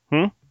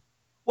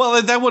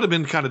 Well, that would have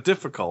been kind of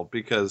difficult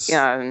because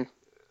and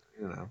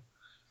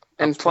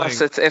plus,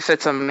 if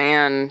it's a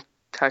man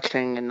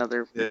touching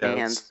another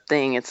man's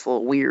thing, it's a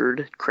little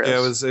weird, Chris.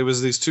 Yeah, it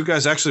was these two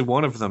guys. Actually,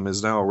 one of them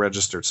is now a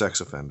registered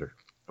sex offender.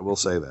 I will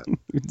say that.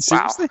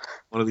 Seriously?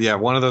 Wow.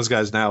 One of those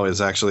guys now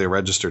is actually a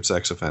registered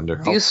sex offender.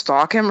 Do you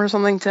stalk him or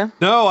something, Tim?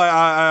 No,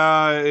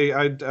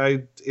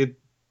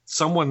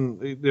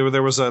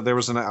 there was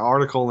an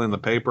article in the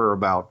paper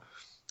about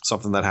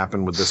something that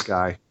happened with this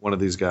guy, one of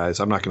these guys.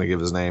 I'm not going to give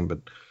his name,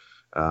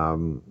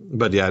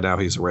 but yeah, now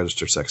he's a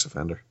registered sex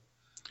offender.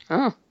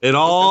 Oh, it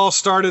all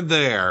started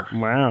there.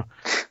 Wow.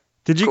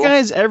 Did you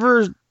guys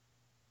ever?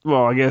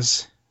 Well, I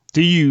guess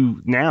do you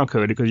now,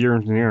 Cody? Because you're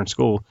in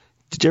school.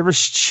 Did you ever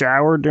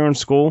shower during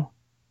school?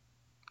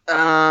 We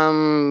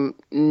haven't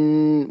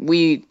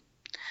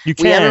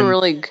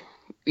really.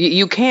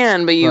 You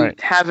can, but you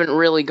haven't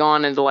really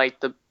gone into like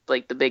the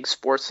big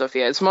sports stuff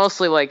yet. It's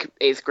mostly like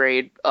 8th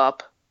grade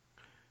up.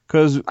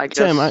 Because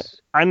Tim,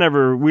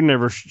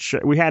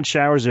 we had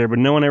showers there, but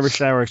no one ever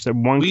showered except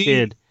one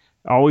kid.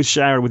 Always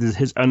showered with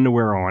his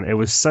underwear on. It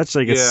was such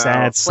a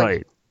sad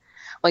sight.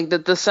 Like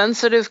the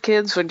sensitive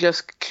kids would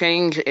just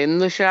change in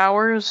the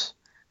showers,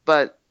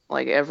 but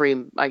like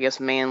every, I guess,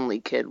 manly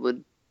kid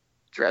would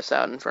dress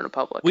out in front of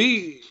public.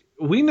 We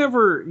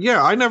never,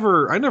 I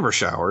never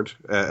showered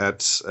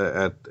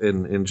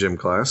in gym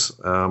class.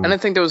 I didn't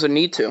think there was a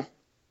need to.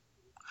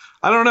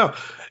 I don't know.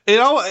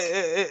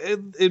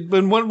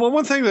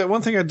 One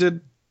thing I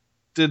did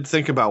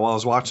think about while I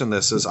was watching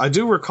this is I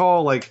do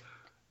recall, like,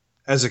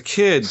 as a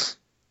kid,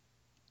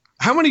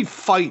 how many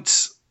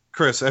fights,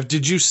 Chris,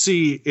 did you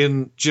see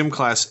in gym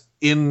class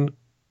in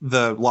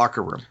the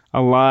locker room?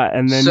 A lot,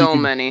 and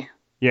then many.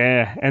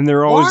 Yeah, and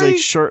they're always like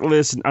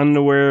shirtless and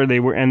underwear.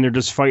 And they're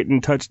just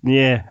fighting, touching.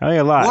 Yeah,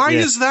 a lot. Why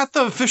is that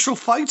the official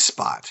fight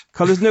spot?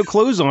 Because there's no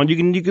clothes on. You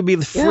can be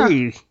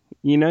free.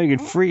 You know, you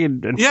can free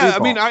and free I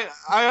fall. mean, I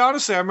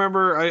honestly,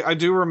 I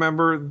do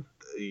remember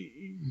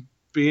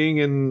being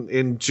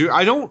in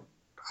I don't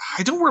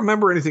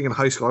remember anything in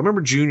high school. I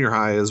remember junior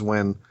high is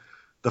when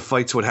the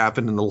fights would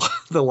happen in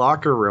the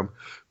locker room.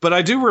 But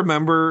I do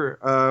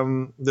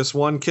remember this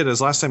one kid.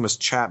 His last name was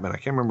Chapman. I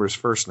can't remember his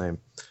first name.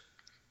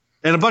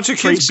 And a bunch of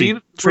kids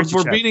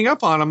were beating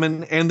up on him,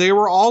 and they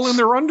were all in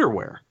their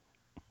underwear.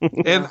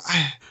 And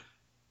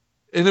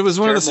it was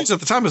one of those things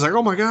at the time. It was like,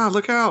 oh my God,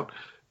 look out!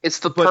 It's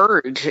the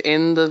purge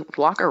in the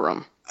locker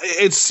room.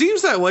 It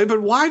seems that way, but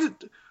why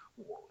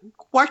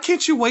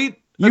can't you wait?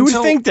 You would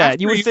think that.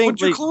 You would think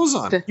put your clothes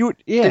on.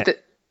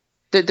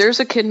 There's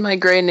a kid in my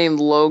grade named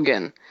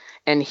Logan,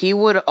 and he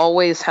would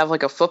always have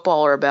like a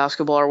football or a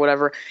basketball or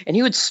whatever, and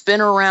he would spin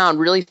around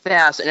really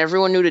fast, and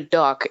everyone knew to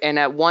duck, and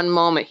at one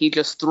moment he'd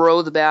just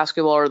throw the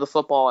basketball or the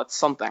football at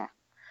something,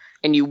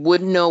 and you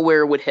wouldn't know where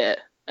it would hit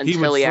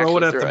until he actually threw it.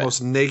 He would throw it at the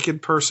most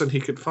naked person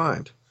he could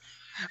find.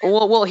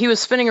 Well, he was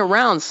spinning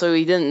around, so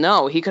he didn't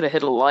know. He could have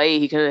hit a light.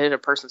 He could have hit a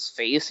person's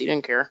face. He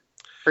didn't care.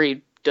 Or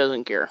he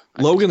doesn't care.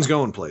 Logan's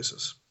going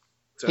places.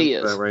 He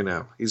is. Right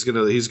now. He's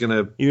gonna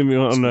be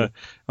on an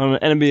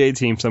NBA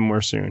team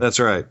somewhere soon. That's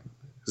right.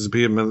 He'll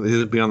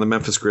be on the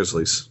Memphis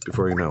Grizzlies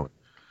before you know it.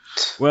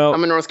 Well,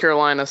 I'm in North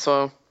Carolina,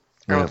 so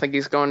I don't think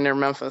he's going near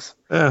Memphis.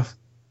 Yeah,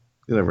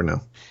 you never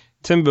know.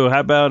 Timbo, how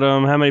about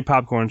how many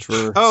popcorns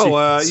for?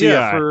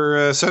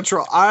 For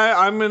Central,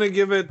 I'm gonna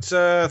give it 3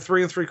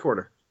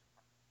 3/4.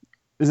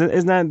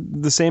 Isn't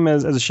that the same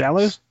as the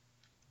Shallows?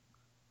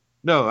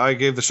 No, I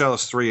gave the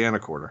Shallows 3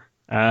 1/4.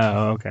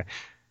 Oh, okay.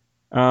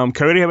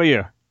 Cody, how about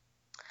you?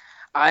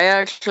 I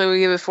actually would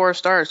give it 4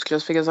 stars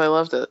just because I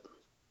loved it.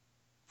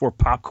 4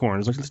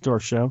 popcorns. Let's do our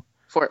show.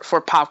 4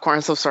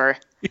 popcorns. So sorry.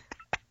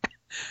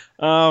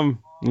 I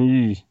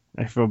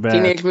feel bad.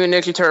 Teenage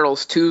Mutant Ninja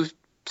Turtles 2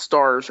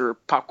 stars or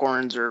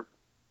popcorns or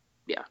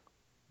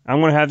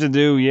I'm gonna have to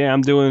do. Yeah,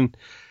 I'm doing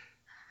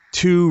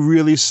 2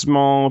 really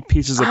small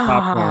pieces of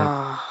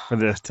popcorn for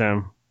this,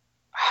 Tim.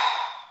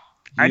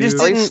 I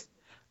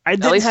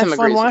didn't have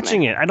fun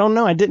watching it. I don't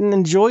know. I didn't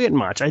enjoy it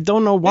much. I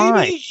don't know why.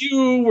 Maybe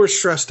you were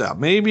stressed out.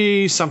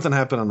 Maybe something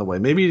happened on the way.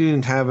 Maybe you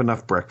didn't have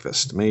enough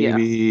breakfast.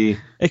 Maybe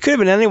it could have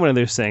been any one of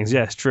those things.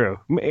 Yes, true.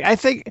 I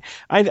think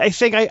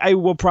I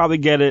will probably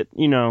get it,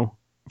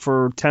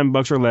 for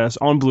 $10 or less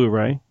on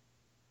Blu-ray,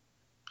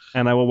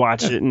 and I will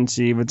watch it and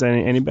see if it's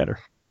any better.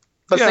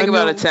 But think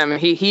about it, Tim.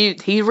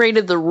 He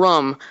rated The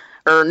Room,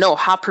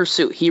 Hot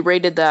Pursuit. He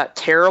rated that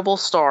terrible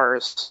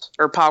stars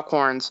or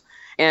popcorns.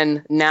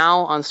 And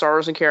now on Star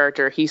Wars and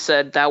Character, he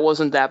said that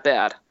wasn't that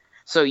bad.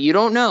 So you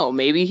don't know.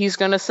 Maybe he's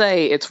going to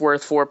say it's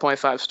worth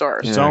 4.5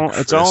 stars. Yeah,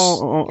 it's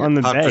all on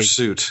the Hot bag.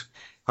 Pursuit.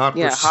 Hot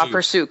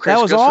Pursuit. Chris,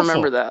 that was just awful.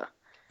 Remember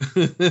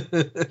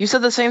that. You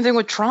said the same thing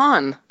with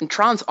Tron, and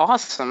Tron's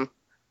awesome.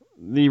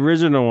 The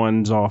original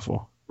one's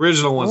awful.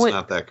 Original one's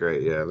not that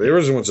great, yeah. The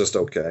original one's just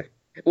okay.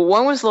 Well,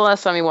 when was the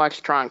last time you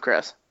watched Tron,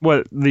 Chris?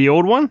 What, the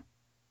old one?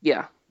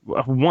 Yeah.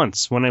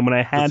 Once, when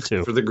I had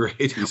to. For the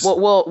Grady's.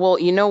 Well,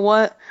 you know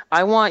what?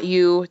 I want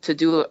you to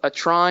do a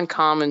Tron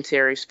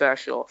commentary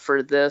special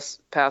for this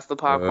Pass the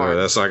Popcorn.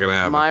 That's not going to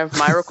happen.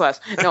 My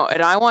request. No,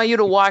 and I want you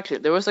to watch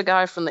it. There was a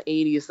guy from the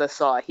 80s that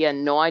saw it. He had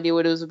no idea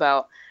what it was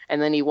about,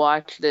 and then he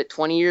watched it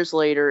 20 years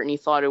later, and he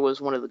thought it was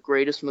one of the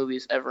greatest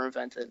movies ever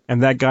invented.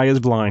 And that guy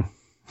is blind.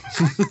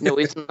 No,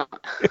 he's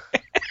not.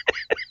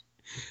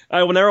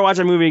 I will never watch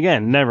that movie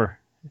again. Never.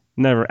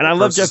 And I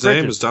love Jeff Bridges.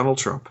 His name is Donald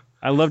Trump.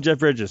 I love Jeff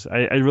Bridges.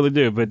 I really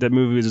do. But that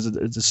movie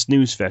it's a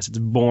snooze fest. It's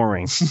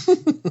boring.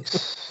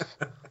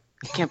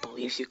 I can't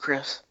believe you,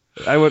 Chris.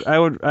 I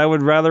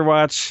would rather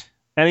watch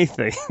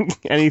anything,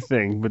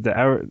 But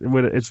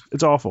it's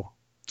awful.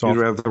 It's awful.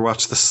 You'd rather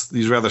watch this.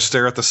 You'd rather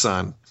stare at the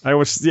sun. I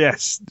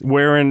was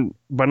wearing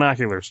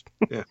binoculars.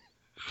 Yeah.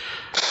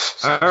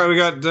 All right, we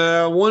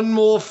got one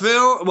more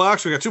film. Well,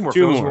 actually, we got 2 more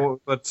films.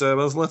 More. But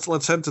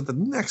let's head to the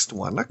next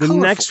one.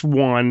 Next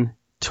one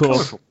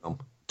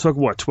took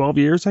what, 12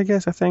 years, I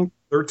guess, I think?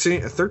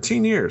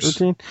 13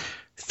 years.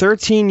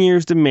 13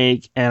 years to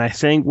make, and I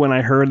think when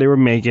I heard they were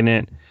making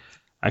it,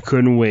 I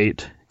couldn't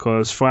wait,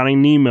 because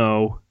Finding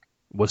Nemo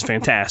was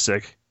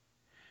fantastic.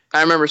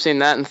 I remember seeing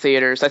that in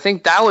theaters. I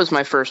think that was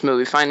my first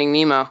movie, Finding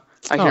Nemo.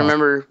 I can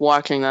remember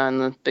watching that on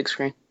the big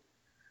screen.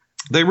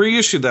 They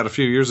reissued that a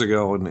few years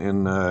ago in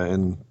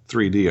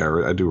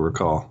 3D, I do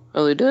recall.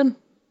 Oh, they did?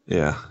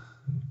 Yeah.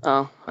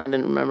 Oh, I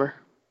didn't remember.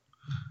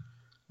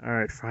 All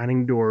right,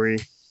 Finding Dory,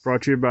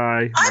 brought to you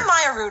by... I'm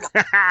Maya Rudolph.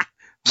 Maya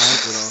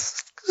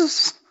Rudolph.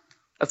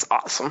 That's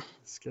awesome.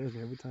 It scares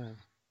me every time.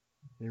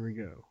 Here we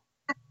go.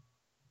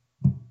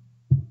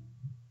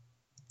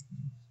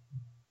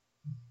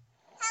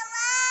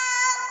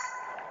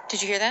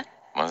 Did you hear that?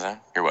 What was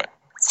that? Hear what?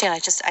 Stan,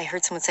 I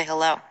heard someone say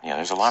hello. Yeah,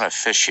 there's a lot of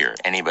fish here.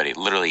 Anybody,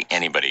 literally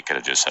anybody could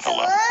have just said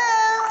hello.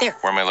 There.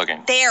 Where am I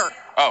looking? There.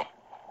 Oh.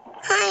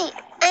 Hi,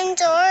 I'm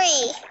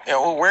Dory. Yeah,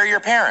 well, where are your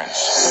parents?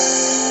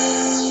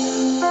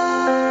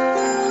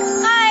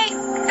 Hi,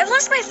 I've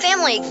lost my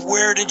family.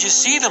 Where did you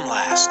see them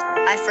last?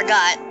 I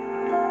forgot.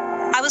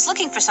 I was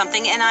looking for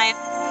something and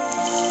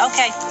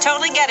Okay,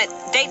 totally get it.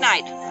 Date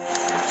night.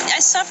 I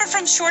suffer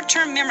from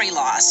short-term memory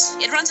loss.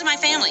 It runs in my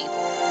family.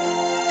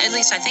 At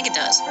least I think it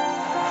does.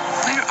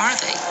 Where are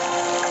they?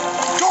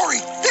 Dory,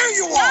 there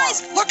you are!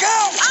 Guys! Look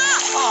out!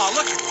 Ah! Oh,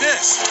 look at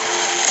this.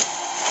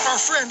 Our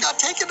friend got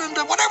taken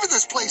into whatever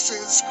this place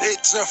is.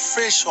 It's a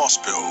fish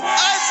hospital.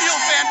 I feel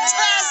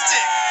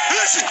fantastic.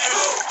 Listen!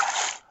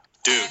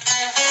 Dude.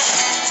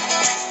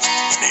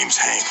 His name's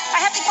Hank.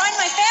 I have to find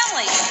my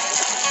family.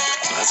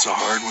 That's a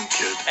hard one,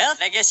 kid. Well,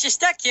 I guess you're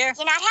stuck here.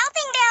 You're not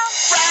helping, Bill.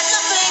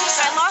 Fragile things.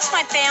 I lost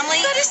my family.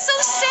 That is so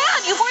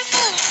sad. You weren't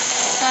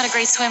not a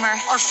great swimmer.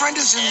 Our friend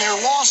is in there,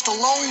 lost,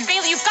 alone.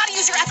 Bailey, you've got to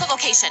use your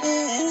echolocation.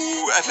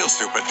 Ooh, I feel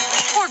stupid.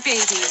 Poor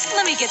baby.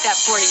 Let me get that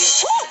for you.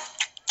 Woo!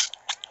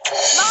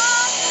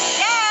 Mom!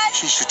 Dad!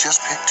 She should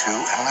just pick two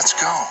and let's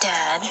go.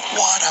 Dad.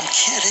 What? I'm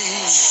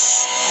kidding.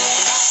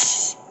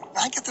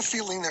 I get the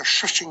feeling they're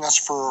shushing us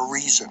for a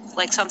reason.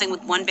 Like something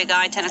with one big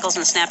eye, tentacles,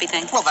 and a snappy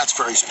thing? Well, that's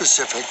very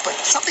specific, but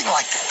something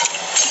like that.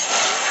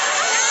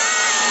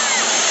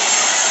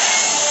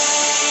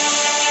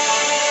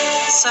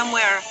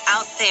 Somewhere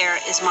out there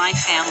is my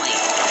family.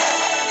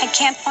 I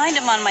can't find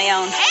them on my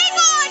own. Hang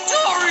on,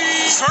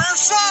 Dory!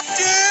 Surf's up,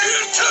 dude.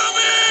 Into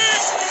me!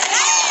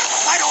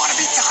 I don't want to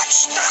be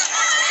touched.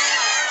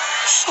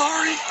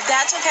 Sorry.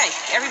 That's okay.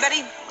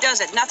 Everybody does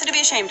it. Nothing to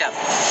be ashamed of.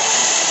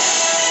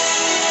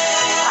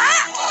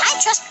 I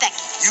trust Becky.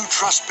 You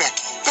trust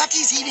Becky.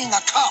 Becky's eating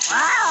a cup.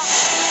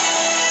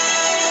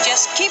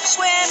 Just keep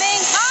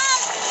swimming. Mom!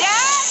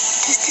 Dad!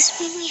 Does this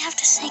mean we have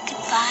to say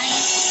goodbye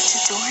to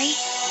Dory?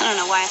 I don't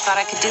know why I thought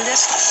I could do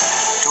this.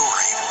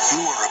 Dory,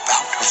 you are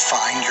about to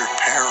find your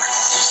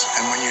parents.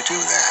 And when you do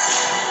that,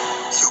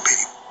 you'll be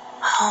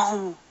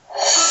Home.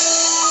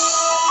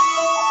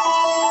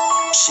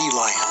 sea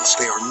lions.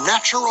 They are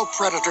natural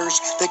predators.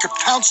 They could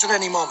pounce at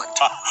any moment.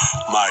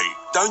 Mate,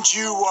 don't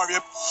you worry.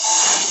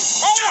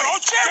 Oh,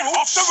 get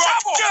off the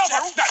rock. Get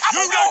off that.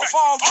 You know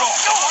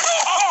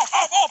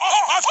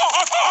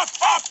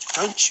it.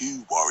 Don't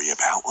you worry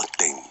about a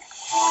thing.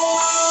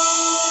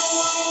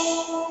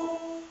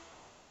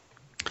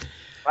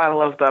 I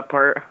love that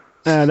part.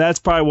 That's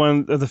probably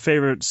one of the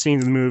favorite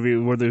scenes in the movie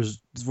where there's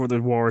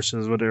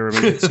walruses, whatever,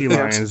 sea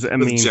lions. I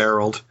mean,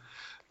 Gerald.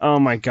 Oh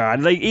my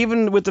God! Like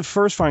even with the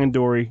first Finding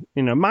Dory,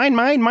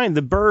 mine.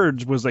 The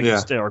birds was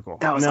hysterical.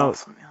 That was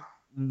awesome. Yeah.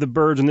 The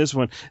birds in this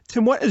one.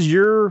 Tim, what is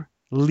your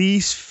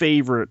least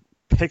favorite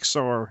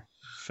Pixar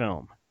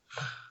film?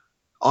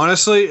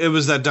 Honestly, it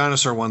was that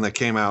dinosaur one that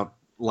came out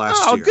last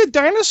year. Oh, Good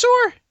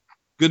Dinosaur.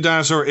 Good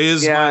Dinosaur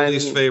is my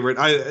least favorite.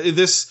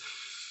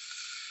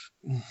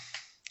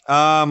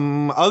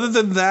 Other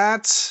than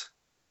that,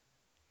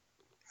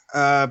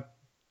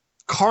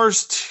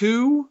 Cars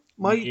 2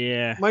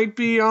 might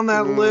be on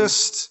that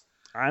list.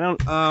 I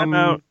don't. How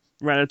about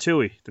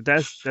Ratatouille?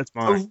 That's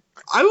mine.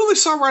 I only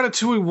saw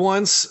Ratatouille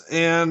once,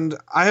 and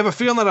I have a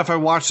feeling that if I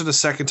watched it a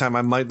second time,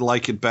 I might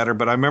like it better.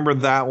 But I remember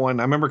that one.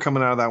 I remember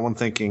coming out of that one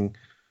thinking,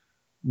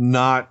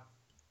 not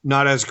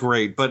as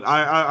great. But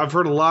I've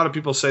heard a lot of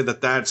people say that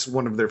that's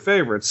one of their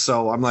favorites.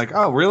 So I'm like,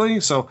 oh, really?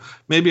 So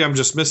maybe I'm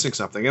just missing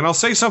something. And I'll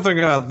say something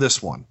about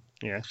this one.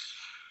 Yeah.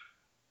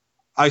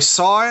 I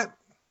saw it.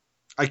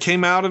 I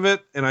came out of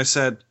it, and I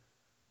said,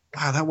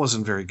 wow, that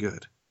wasn't very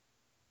good.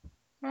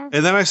 And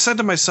then I said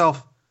to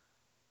myself,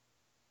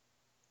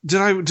 did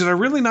I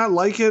really not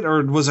like it,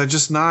 or was I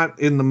just not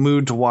in the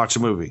mood to watch a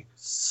movie?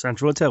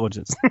 Central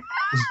Intelligence.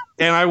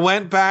 And I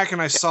went back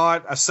and I saw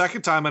it a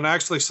second time, and I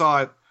actually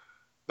saw it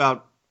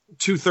about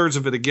 2/3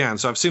 of it again.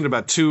 So I've seen it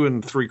about 2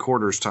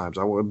 3/4 times.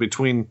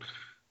 Between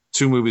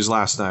two movies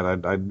last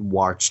night, I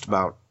watched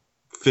about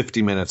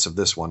 50 minutes of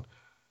this one.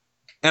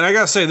 And I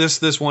gotta say,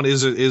 this one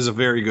is a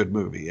very good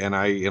movie, and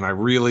I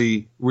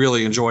really,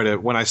 really enjoyed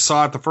it. When I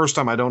saw it the first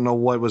time, I don't know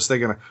what I was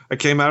thinking. I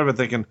came out of it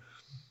thinking,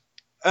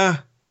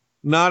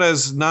 not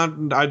as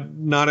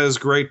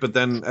great. But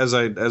then as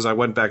I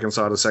went back and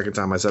saw it a second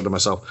time, I said to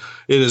myself,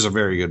 it is a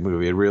very good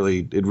movie. It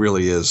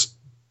really is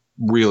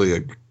really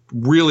a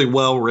really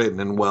well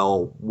written and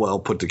well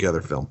put together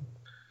film.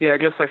 Yeah,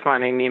 just like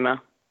Finding Nemo.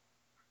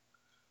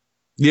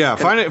 Yeah,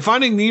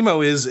 Finding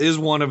Nemo is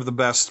one of the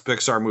best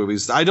Pixar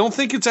movies. I don't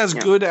think it's as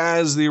good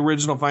as the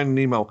original Finding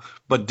Nemo,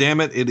 but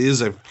damn it, it is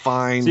a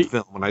fine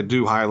film, and I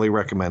do highly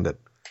recommend it.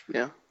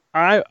 Yeah.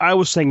 I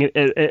was saying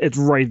it's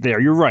right there.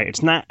 You're right.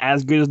 It's not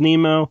as good as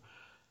Nemo,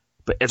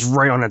 but it's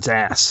right on its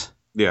ass.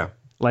 Yeah.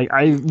 Like,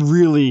 I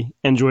really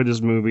enjoyed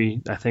this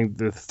movie. I think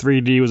the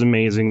 3D was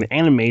amazing. The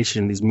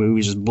animation in these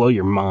movies just blow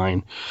your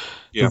mind.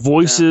 Yeah. The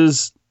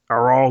voices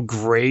are all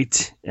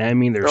great. I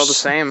mean, They're all the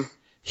same.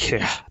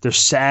 Yeah, there's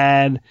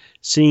sad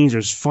scenes.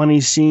 There's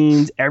funny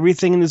scenes.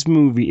 Everything in this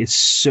movie is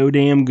so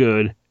damn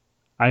good.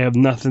 I have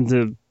nothing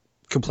to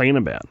complain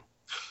about.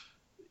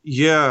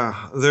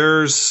 Yeah,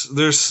 there's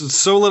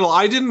so little.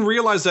 I didn't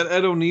realize that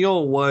Ed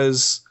O'Neill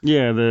was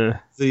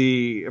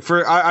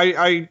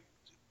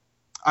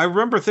I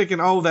remember thinking,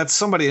 oh, that's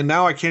somebody, and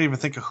now I can't even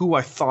think of who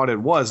I thought it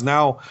was.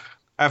 Now,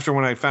 after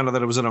when I found out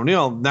that it was Ed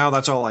O'Neill, now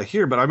that's all I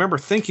hear. But I remember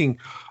thinking,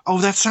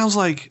 oh, that sounds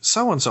like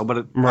so and so,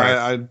 but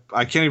I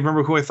can't even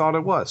remember who I thought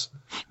it was.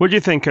 What do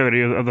you think,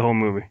 Cody, of the whole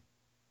movie?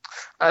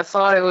 I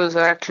thought it was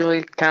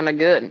actually kind of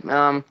good.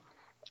 I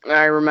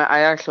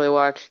actually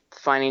watched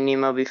Finding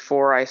Nemo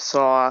before I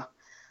saw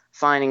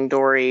Finding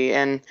Dory,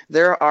 and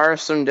there are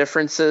some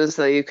differences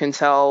that you can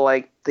tell,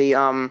 like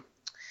the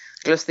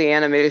just the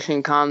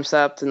animation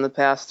concept in the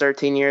past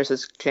 13 years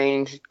has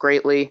changed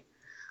greatly.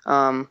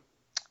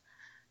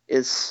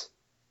 Is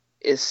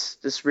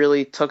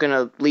really taken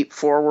a leap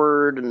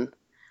forward, and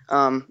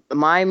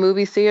my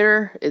movie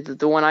theater,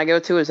 the one I go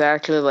to, is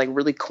actually like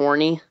really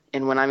corny.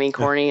 And when I mean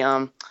corny,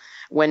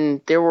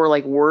 when there were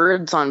like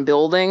words on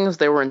buildings,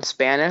 they were in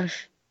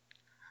Spanish.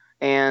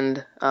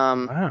 And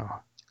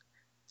wow.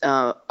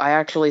 I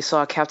actually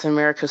saw Captain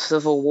America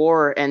Civil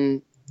War,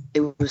 and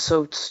it was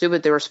so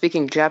stupid. They were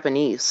speaking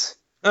Japanese.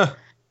 And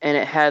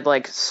it had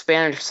like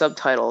Spanish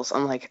subtitles.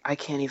 I'm like, I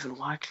can't even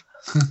watch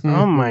this.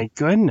 Oh my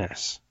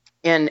goodness.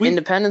 And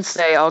Independence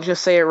Day, I'll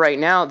just say it right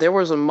now, there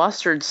was a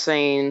mustard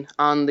stain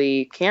on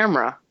the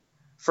camera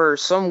for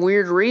some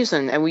weird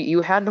reason, and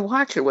you had to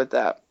watch it with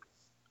that.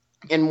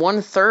 And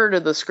 1/3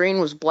 of the screen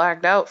was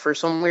blacked out for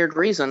some weird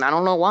reason. I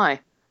don't know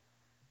why.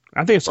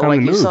 I think it's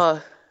time to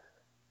move.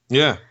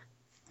 Yeah.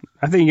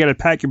 I think you got to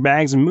pack your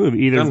bags and move.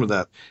 Either done with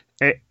that.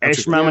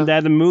 Ask your mom and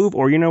dad to move,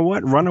 or you know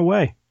what? Run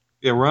away.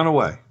 Yeah, run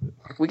away.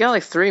 We got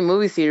like 3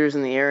 movie theaters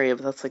in the area,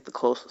 but that's like the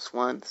closest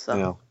one. So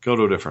yeah, go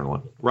to a different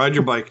one. Ride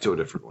your bike to a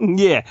different one.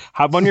 Yeah,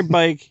 hop on your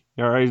bike.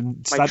 All right,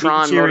 my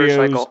Tron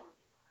motorcycle,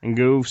 and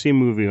go see a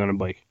movie on a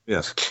bike.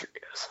 Yes.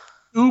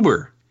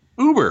 Uber.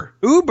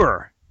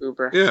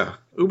 Yeah,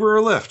 Uber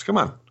or Lyft. Come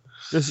on.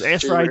 Just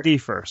ask for ID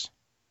first.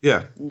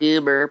 Yeah.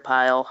 Uber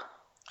pile.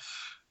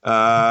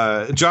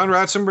 John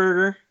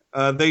Ratzenberger.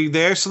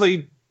 They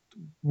actually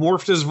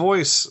morphed his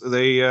voice.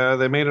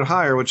 They made it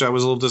higher, which I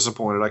was a little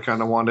disappointed. I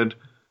kind of wanted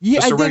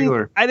just a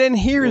regular. I didn't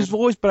hear his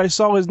voice, but I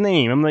saw his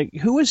name. I'm like,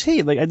 who is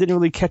he? Like, I didn't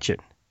really catch it.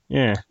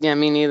 Yeah. Yeah,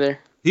 me neither.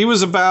 He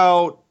was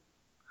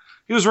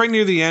right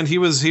near the end. He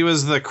was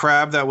the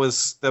crab that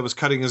was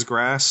cutting his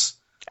grass.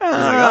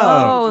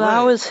 Oh,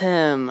 that was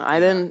him. I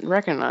didn't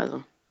recognize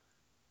him.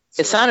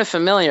 It sounded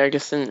familiar. I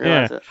just didn't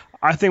realize it.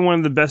 I think one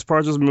of the best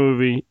parts of this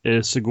movie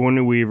is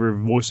Sigourney Weaver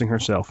voicing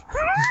herself.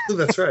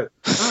 That's right.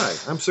 Hi,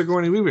 I'm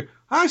Sigourney Weaver.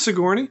 Hi,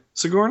 Sigourney.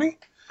 Sigourney?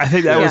 I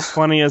think that was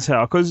funny as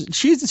hell because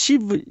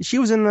she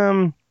was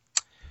in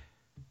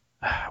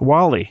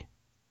Wall-E.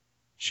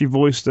 She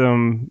voiced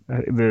the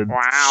ship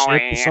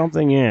or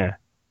something. Yeah.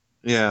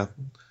 Yeah.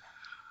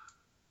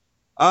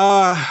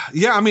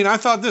 I mean, I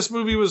thought this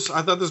movie was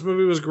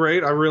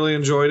great. I really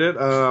enjoyed it.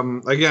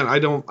 Again, I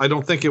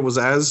don't think it was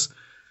as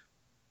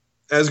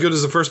good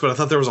as the first, but I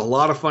thought there was a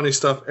lot of funny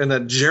stuff, and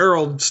that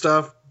Gerald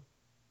stuff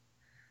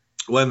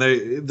when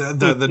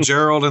the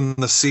Gerald and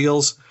the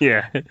seals.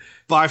 Yeah.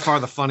 By far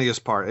the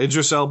funniest part.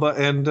 Idris Elba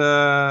and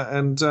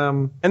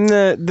the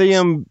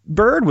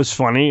bird was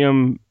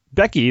funny.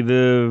 Becky,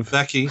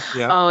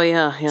 yeah. Oh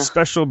yeah.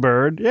 Special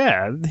bird,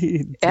 yeah.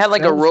 It had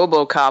like a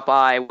RoboCop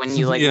eye when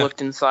you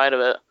looked inside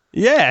of it.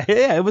 Yeah.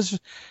 It was.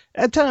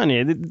 I'm telling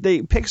you,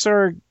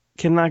 Pixar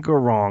cannot go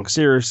wrong.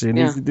 Seriously,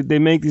 they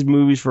make these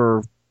movies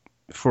for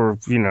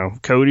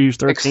Cody who's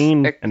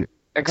 13,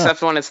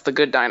 except when it's The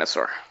Good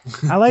Dinosaur.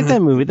 I like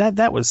that movie.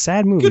 That was a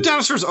sad movie. Good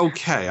Dinosaur's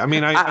okay. I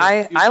mean,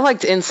 I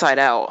liked Inside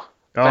Out.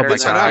 Oh my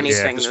God,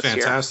 it's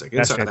fantastic.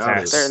 Inside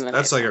Out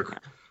that's like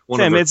one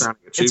Sam, of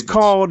it's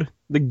called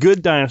The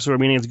Good Dinosaur,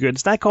 meaning it's good.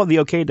 It's not called The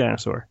Okay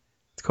Dinosaur.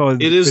 It's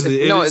called.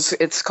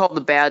 It's called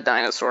The Bad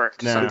Dinosaur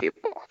to some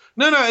people.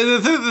 No.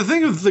 The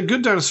thing with The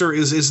Good Dinosaur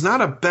is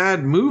not a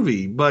bad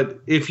movie,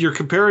 but if you're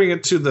comparing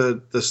it to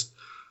the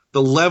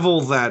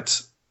level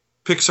that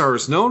Pixar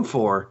is known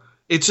for,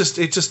 it just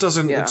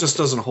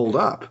doesn't hold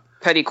up.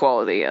 Petty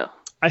quality, yeah.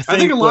 I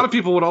think a lot of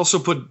people would also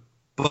put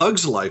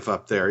Bug's Life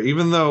up there,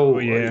 even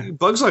though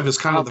Bug's Life is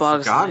kind of the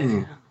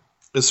forgotten.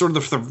 It's sort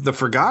of the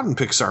forgotten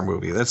Pixar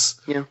movie.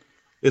 It's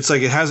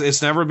like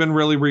it's never been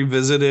really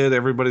revisited.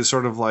 Everybody's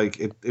sort of like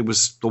it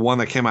was the one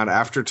that came out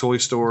after Toy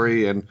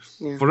Story, and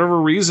for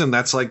whatever reason,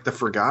 that's like the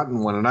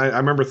forgotten one. And I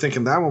remember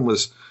thinking that one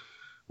was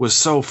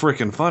so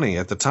freaking funny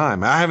at the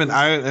time. I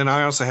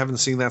honestly haven't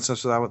seen that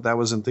since that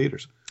was in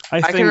theaters.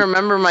 I can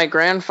remember my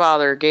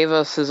grandfather gave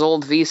us his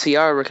old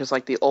VCR, which is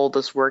like the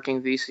oldest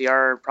working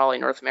VCR probably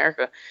in North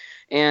America,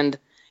 and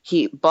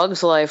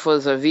Bug's Life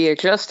was a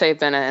VHS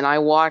tape in it, and I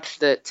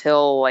watched it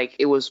till like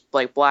it was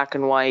like black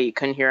and white. You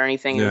couldn't hear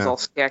anything. It was all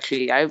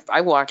sketchy.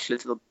 I watched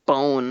it to the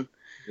bone.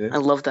 Yeah. I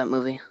love that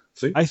movie.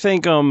 See? I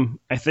think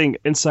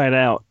Inside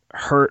Out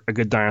hurt A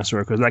Good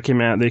Dinosaur because they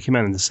came out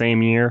in the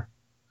same year.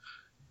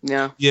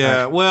 Yeah.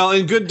 Yeah. Well,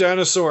 in Good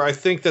Dinosaur, I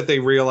think that they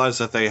realized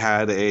that they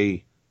had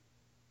a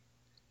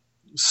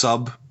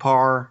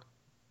subpar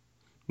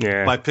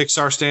by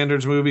Pixar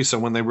standards movie. So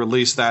when they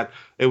released that,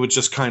 it would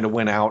just kind of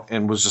went out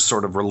and was just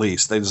sort of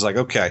released. They just like,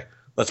 okay,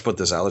 let's put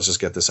this out. Let's just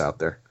get this out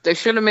there. They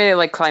should have made it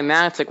like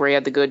climactic where you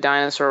had the Good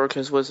Dinosaur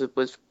because it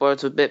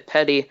was a bit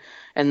petty,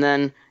 and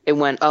then it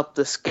went up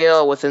the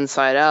scale with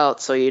Inside Out.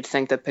 So you'd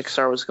think that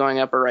Pixar was going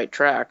up a right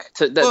track.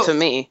 To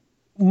me.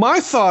 My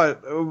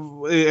thought,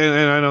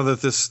 and I know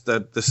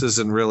that this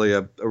isn't really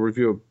a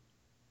review of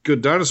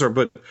Good Dinosaur,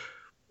 but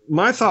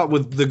my thought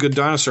with The Good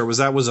Dinosaur was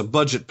that was a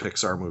budget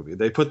Pixar movie.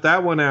 They put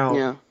that one out.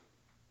 Yeah.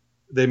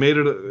 They made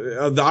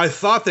it. I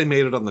thought they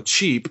made it on the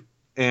cheap,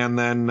 and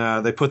then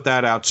they put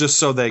that out just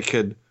so they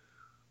could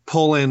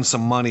pull in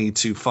some money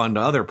to fund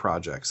other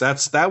projects.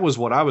 That was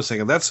what I was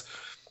thinking. That's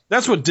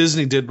what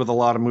Disney did with a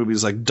lot of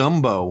movies like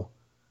Dumbo.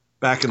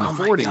 Back in the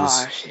 40s,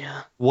 gosh,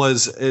 yeah.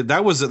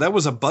 that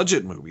was a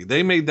budget movie.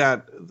 They made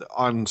that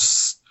on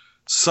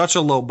such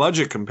a low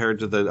budget compared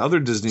to the other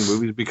Disney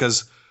movies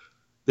because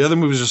the other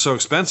movies are so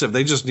expensive.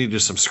 They just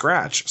needed some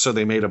scratch, so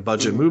they made a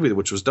budget movie,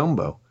 which was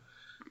Dumbo.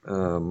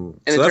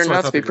 And it turned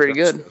out to be pretty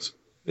good.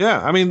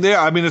 Yeah, I mean,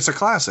 it's a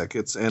classic.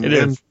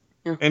 And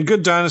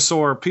Good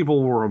Dinosaur,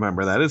 people will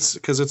remember that. It's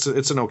because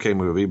it's an okay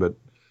movie, but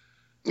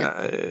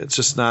it's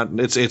just not.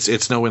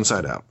 It's no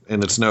Inside Out,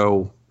 and it's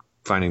no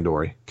Finding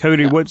Dory.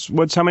 Cody,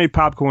 what's how many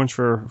popcorns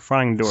for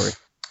Finding Dory?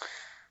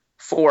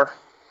 4.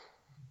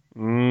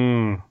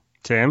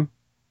 Tim?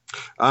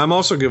 I'm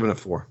also giving it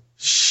 4.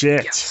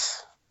 Shit.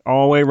 Yes.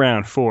 All the way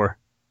around, 4.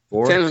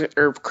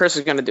 Chris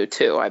is going to do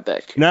 2, I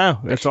bet. No,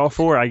 it's all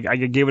 4. I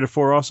gave it a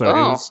 4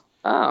 also.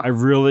 I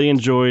really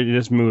enjoyed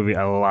this movie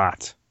a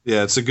lot.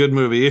 Yeah, it's a good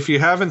movie. If you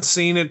haven't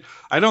seen it,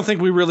 I don't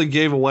think we really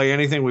gave away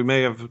anything. We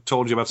may have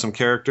told you about some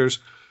characters.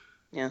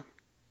 Yeah.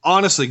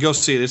 Honestly, go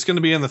see it. It's going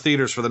to be in the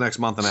theaters for the next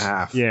month and a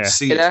half. Yeah.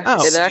 See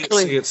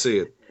it. See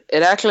it.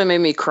 It actually made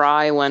me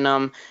cry when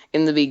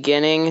in the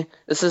beginning,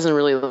 this isn't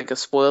really like a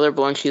spoiler,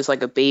 but when she's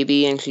like a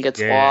baby and she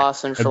gets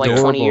lost and for like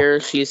 20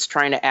 years she's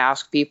trying to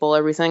ask people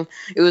everything.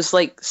 It was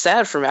like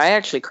sad for me. I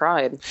actually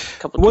cried a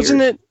couple of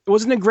tears.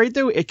 Wasn't it great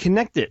though? It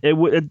connected.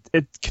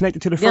 It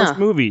connected to the first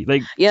movie.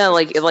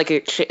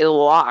 It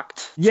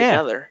locked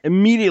together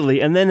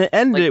immediately, and then it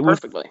ended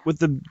with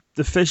the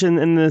fish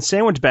in the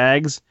sandwich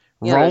bags.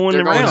 Rolling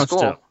around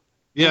still.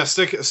 Yeah,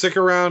 stick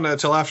around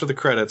until after the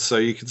credits so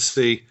you can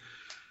see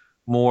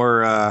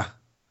more of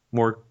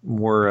the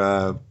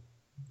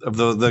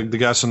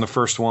guys from the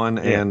first one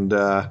and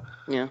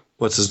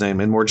what's his name,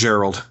 and more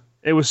Gerald.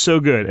 It was so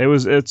good.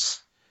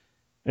 It's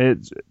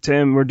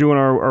Tim, we're doing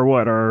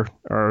our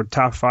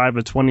top 5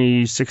 of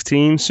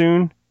 2016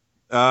 soon.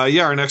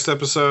 Our next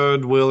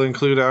episode will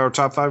include our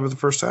top 5 of the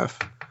first half.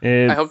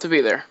 I hope to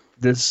be there.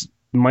 This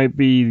might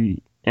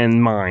be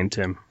in mine,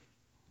 Tim.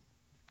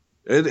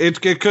 It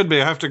could be.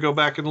 I have to go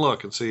back and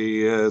look and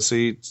see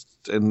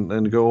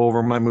and go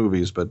over my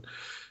movies, but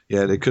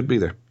yeah, it could be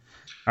there.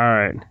 All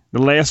right,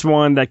 the last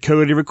one that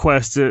Cody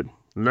requested.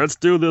 Let's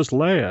do this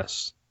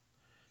last,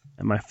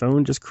 and my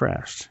phone just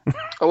crashed.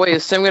 Oh wait,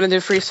 is Tim gonna do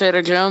Free State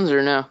of Jones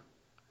or no?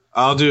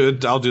 I'll do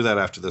that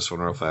after this one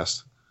real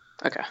fast.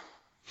 Okay.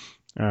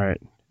 All right,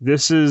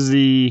 this is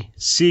the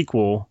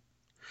sequel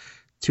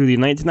to the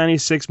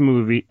 1996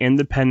 movie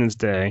Independence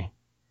Day.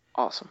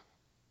 Awesome.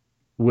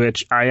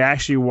 Which I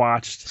actually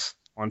watched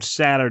on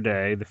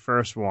Saturday, the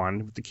first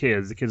one, with the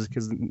kids. The kids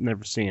had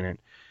never seen it.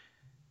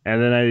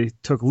 And then I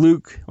took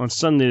Luke on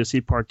Sunday to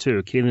see part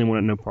 2. Caitlin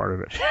wanted no part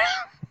of it.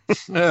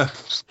 Yeah.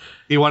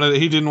 He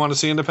didn't want to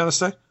see Independence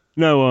Day?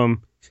 No,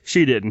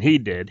 she didn't. He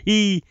did.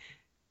 I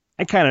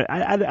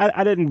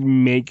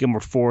didn't make him or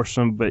force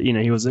him, but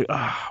he was like,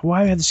 why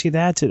do I have to see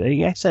that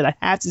today? I said, I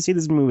have to see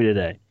this movie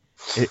today.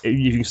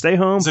 You can stay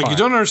home. It's like, you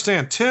don't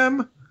understand.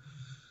 Tim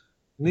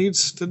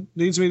needs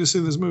me to see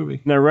this movie.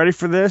 Now, ready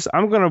for this?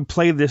 I'm going to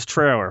play this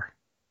trailer.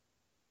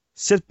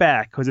 Sit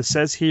back, because it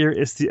says here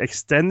it's the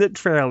extended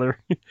trailer.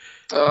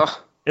 It's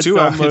 2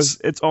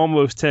 hours. It's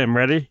almost 10.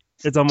 Ready?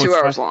 It's almost 2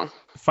 hours long.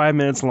 5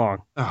 minutes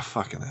long. Oh,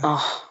 fucking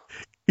hell.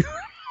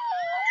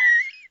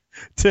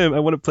 Tim, I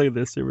want to play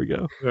this. Here we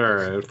go. All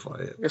right,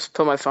 play it. Just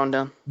put my phone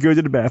down. Go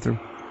to the bathroom.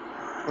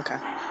 Okay.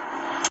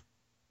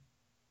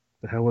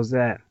 The hell was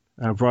that?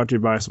 Brought to you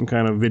by some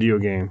kind of video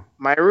game.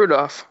 Maya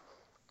Rudolph.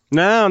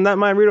 No, not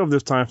Maya Rudolph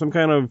this time. Some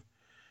kind of,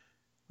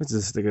 what's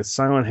this, like a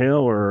Silent Hill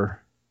or,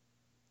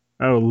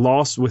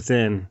 Lost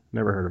Within.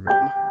 Never heard of it.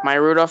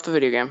 Maya Rudolph, the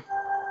video game.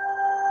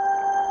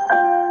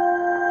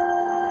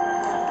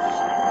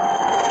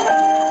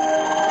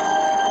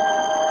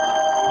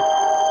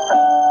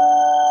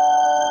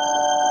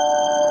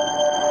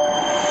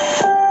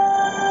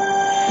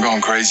 I'm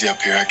going crazy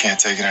up here. I can't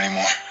take it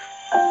anymore.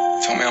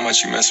 Tell me how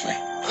much you miss me.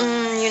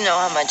 You know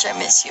how much I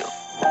miss you.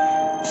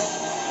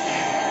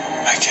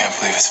 Can't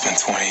believe it's been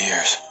 20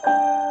 years.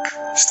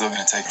 Still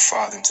gonna take your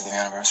father to the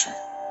anniversary?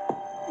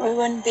 We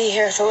wouldn't be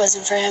here if it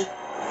wasn't for him.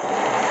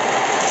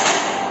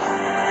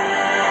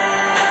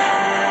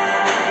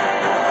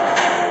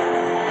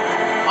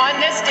 On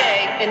this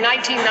day in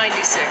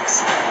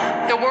 1996,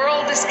 the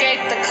world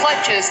escaped the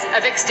clutches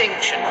of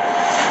extinction.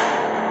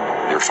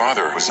 Your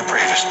father was the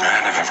bravest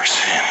man I've ever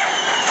seen.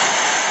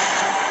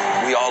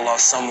 We all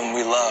lost someone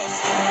we love.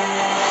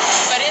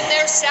 But in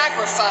their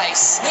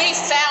sacrifice, we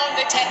found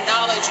the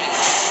technology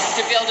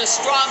to build a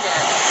stronger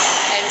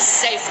and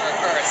safer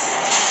Earth.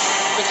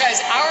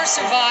 Because our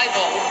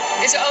survival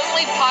is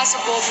only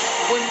possible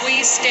when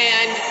we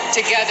stand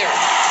together.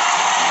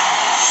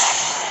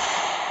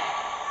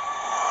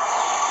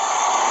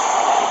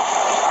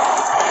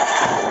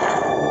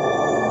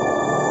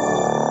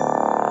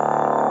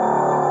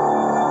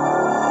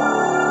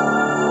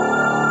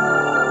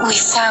 We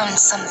found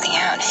something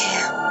out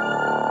here.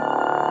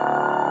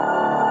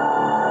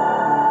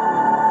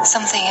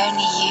 Something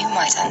only you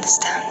might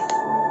understand.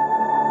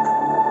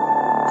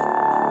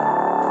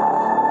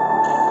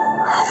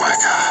 Oh my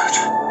God.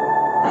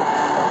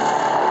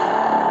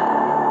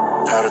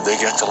 How did they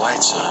get the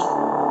lights on?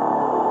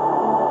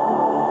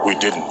 We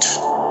didn't.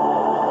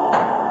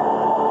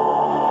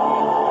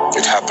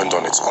 It happened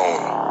on its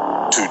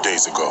own 2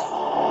 days ago.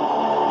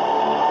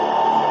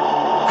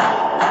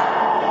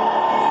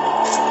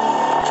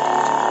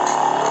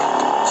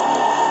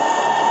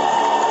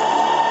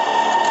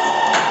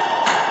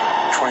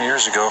 20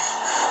 years ago,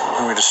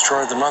 when we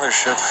destroyed the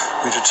mothership,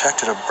 we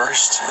detected a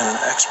burst in an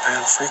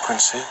X-band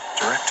frequency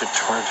directed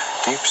toward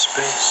deep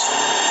space.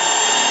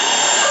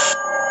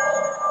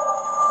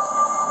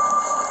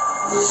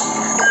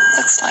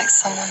 Looks like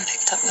someone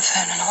picked up the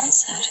phone and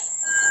answered.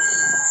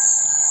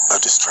 A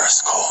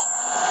distress call.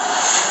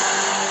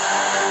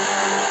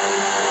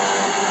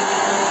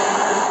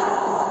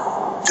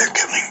 They're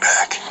coming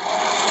back.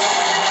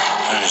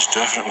 That is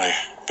definitely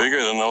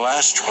bigger than the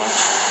last one.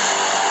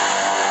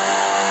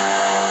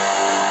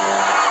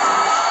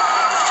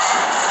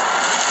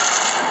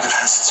 It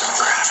has its own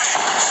gravity.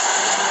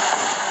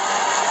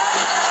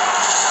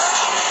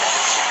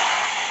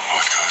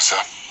 What goes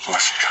up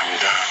must come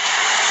down.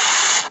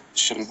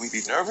 Shouldn't we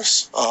be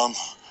nervous?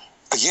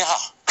 Yeah.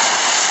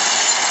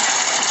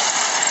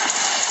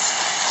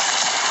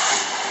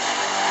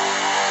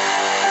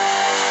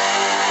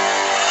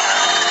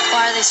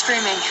 Why are they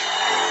screaming?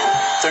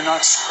 They're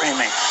not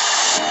screaming.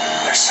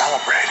 They're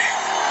celebrating.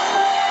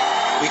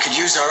 We could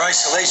use our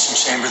isolation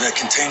chamber that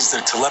contains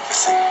their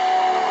telepathy.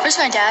 Where's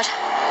my dad?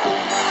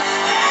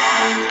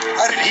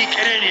 How did he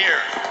get in here?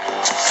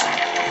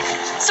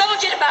 Someone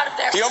get him out of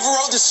there. He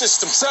overrode the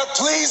system. Sir,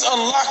 please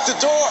unlock the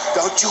door.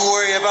 Don't you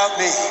worry about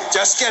me.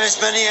 Just get as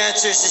many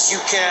answers as you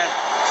can.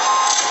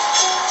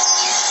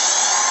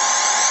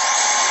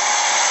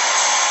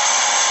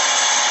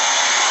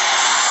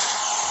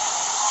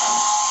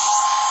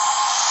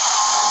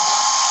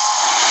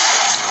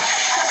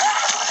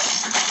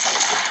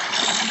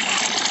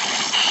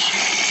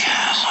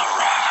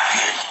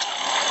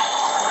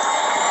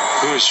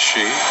 Who is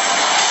she?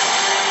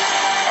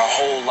 Our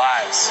whole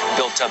lives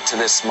built up to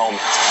this moment.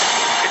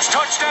 It's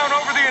touchdown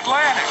over the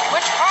Atlantic.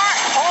 Which part?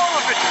 All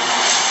of it.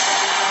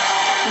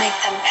 Make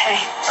them pay.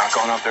 Not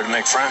going up there to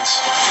make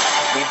friends.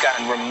 We've got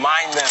to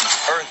remind them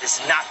Earth is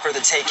not for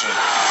the taking.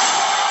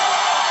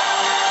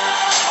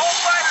 All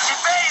fighters,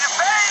 evade,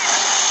 evade!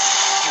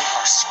 You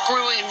are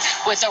screwing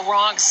with the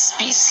wrong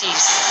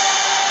species.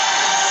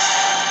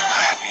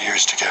 I had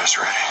years to get us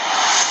ready.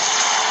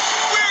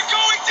 We're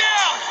going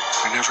down!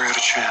 We never had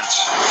a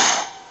chance.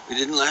 We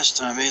didn't last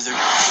time either.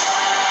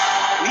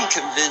 We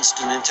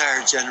convinced an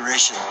entire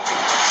generation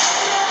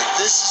that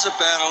this is a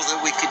battle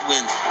that we could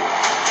win.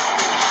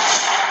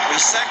 We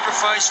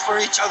sacrifice for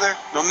each other,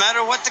 no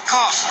matter what the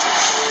cost.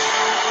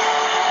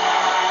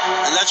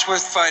 And that's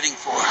worth fighting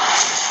for.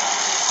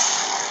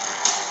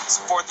 It's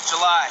the 4th of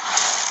July,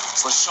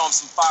 so let's show them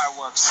some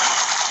fireworks.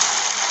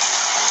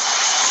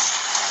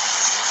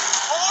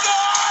 Hold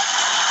on!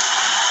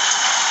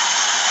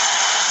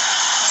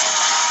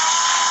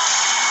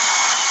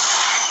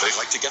 They'd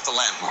like to get the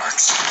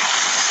landmarks.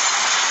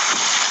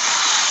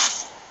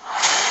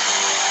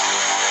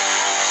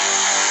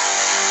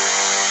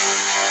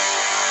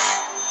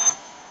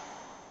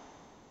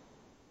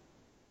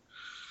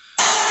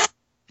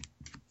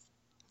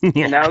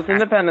 Now it's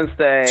Independence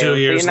Day. 2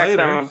 years See you next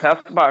later. time.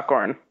 Pass the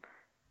popcorn.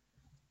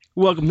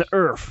 Welcome to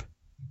Earth.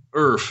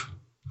 Earth.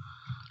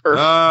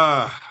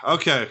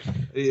 Okay.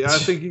 I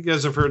think you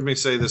guys have heard me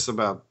say this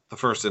about the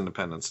first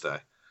Independence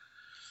Day.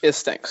 It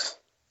stinks.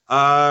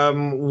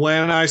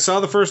 When I saw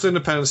the first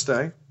Independence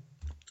Day,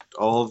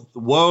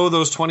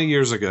 those 20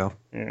 years ago,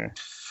 Yeah.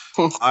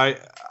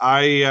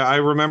 I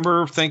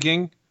remember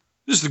thinking,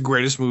 this is the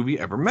greatest movie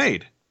ever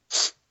made.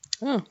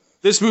 Hmm.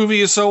 This movie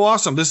is so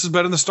awesome. This is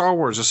better than Star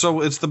Wars.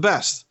 It's the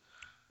best.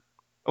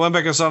 I went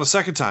back and saw it a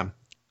second time.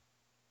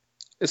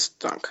 It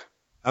stunk.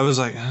 I was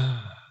like,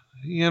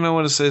 you know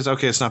what it says?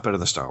 Okay, it's not better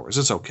than Star Wars.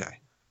 It's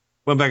okay.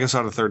 Went back and saw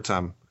it a third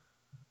time.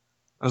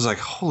 I was like,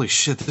 holy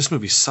shit, this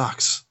movie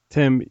sucks.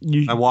 Tim,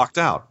 I walked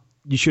out.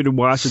 You should have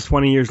watched it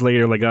 20 years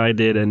later like I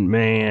did, and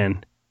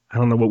man, I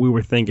don't know what we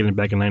were thinking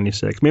back in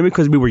 96. Maybe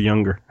because we were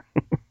younger.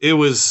 It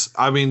was,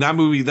 I mean, that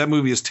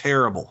movie is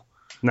terrible.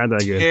 Not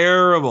that good.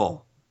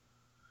 Terrible.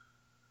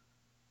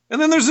 And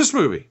then there's this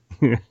movie.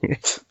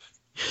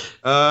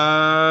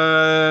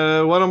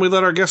 Why don't we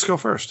let our guests go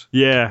first?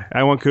 Yeah,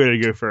 I want Cody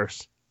to go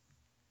first.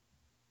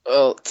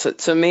 Well,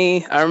 to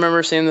me, I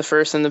remember seeing the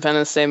first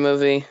Independence Day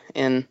movie,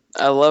 and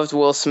I loved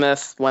Will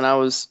Smith when I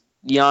was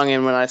young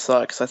and when I saw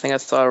it, because I think I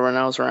saw it when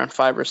I was around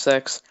 5 or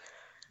 6.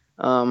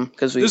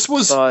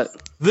 Because saw it.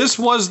 This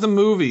was the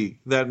movie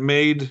that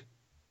made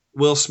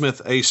Will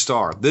Smith a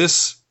star.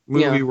 This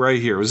movie right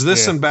here. It was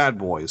this and Bad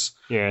Boys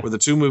were the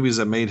two movies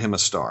that made him a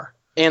star.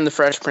 And The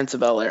Fresh Prince of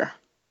Bel-Air.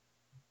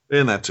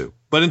 And that too.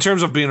 But in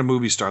terms of being a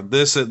movie star,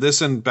 this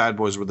and Bad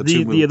Boys were the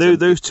two movies. Yeah,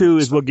 those two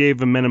is what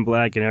gave him Men in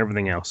Black and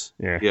everything else.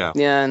 Yeah.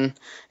 Yeah,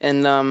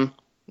 and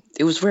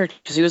it was weird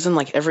because he was in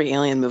like every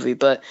Alien movie.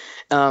 But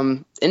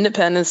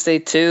Independence Day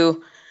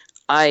 2,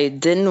 I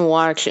didn't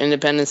watch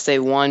Independence Day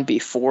 1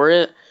 before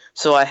it,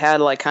 so I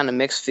had like kind of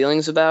mixed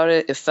feelings about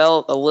it. It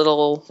felt a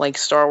little like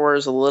Star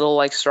Wars, a little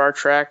like Star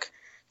Trek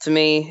to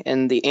me,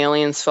 and the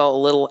aliens felt a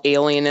little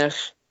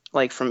alienish,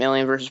 like from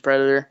Alien vs.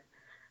 Predator.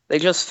 They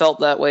just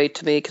felt that way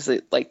to me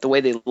because like the way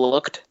they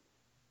looked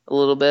a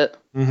little bit.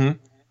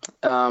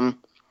 Mm-hmm.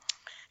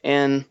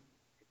 And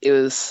it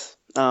was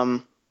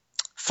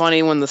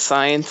funny when the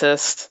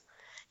scientist,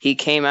 he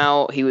came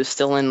out, he was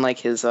still in like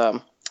his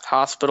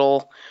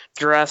hospital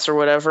dress or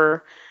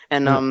whatever.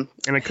 And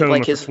it covered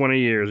like him for 20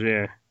 years,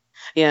 yeah.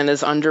 Yeah, and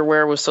his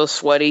underwear was so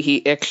sweaty,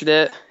 he itched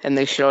it, and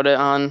they showed it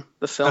on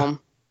the film.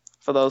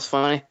 So that was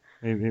funny.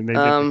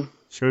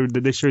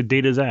 They showed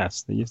Data's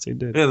ass. Yes, they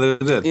did. Yeah, they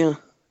did. Yeah.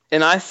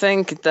 And I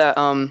think that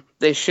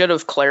they should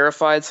have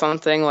clarified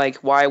something, like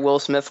why Will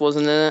Smith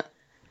wasn't in it.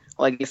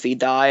 Like if he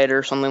died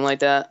or something like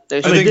that.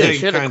 They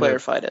should have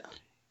clarified it.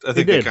 I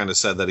think they kind of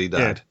said that he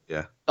died.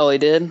 Yeah. Oh, he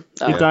did?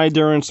 He died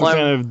during some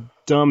kind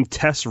of dumb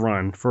test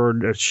run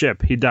for a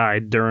ship. He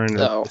died during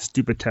a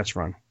stupid test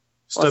run.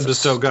 Stubbed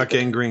his toe, got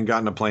gangrene,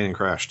 got in a plane, and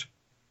crashed.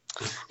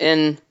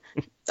 And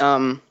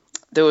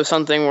there was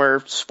something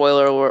where,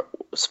 spoiler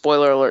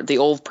alert, the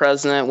old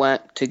president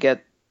went to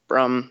get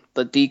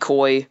the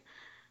decoy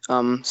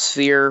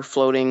sphere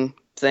floating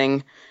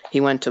thing.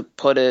 He went to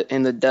put it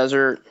in the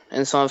desert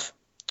and stuff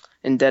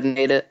and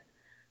detonate it.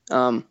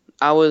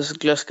 I was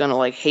just gonna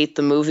like hate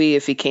the movie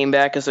if he came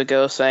back as a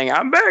ghost saying,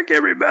 "I'm back,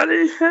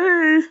 everybody,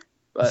 hey."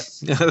 But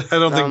I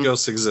don't think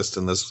ghosts exist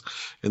in this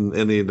in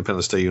the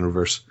Independence Day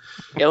universe.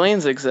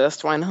 Aliens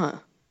exist. Why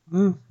not?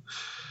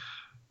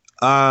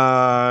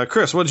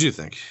 Chris, what did you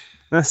think?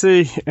 Let's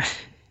see.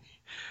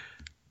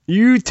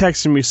 You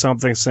texted me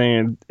something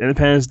saying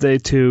Independence Day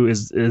 2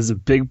 is a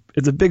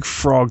big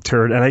frog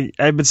turd, and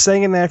I've been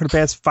saying it now for the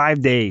past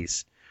 5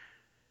 days.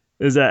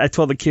 Is that I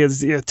told the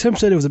kids, Tim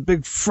said it was a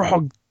big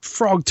frog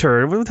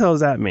turd. What the hell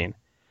does that mean?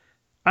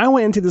 I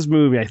went into this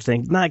movie, I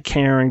think, not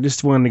caring,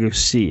 just wanting to go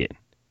see it.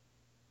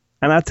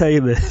 And I'll tell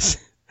you this,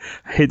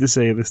 I hate to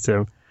say this,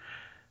 Tim.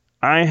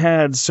 I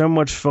had so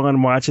much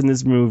fun watching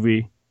this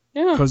movie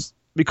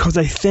because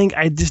I think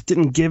I just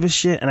didn't give a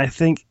shit, and I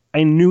think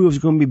I knew it was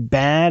going to be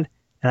bad.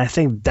 And I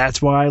think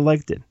that's why I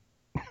liked it.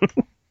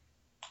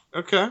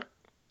 Okay.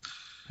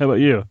 How about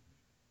you?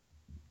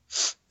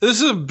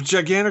 This is a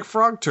gigantic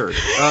frog turd.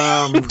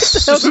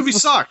 This movie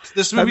sucked.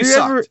 Have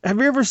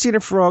you ever seen a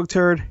frog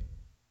turd?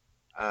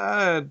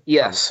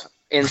 Yes,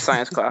 in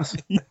science class.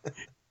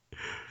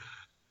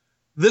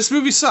 This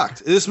movie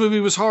sucked. This movie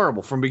was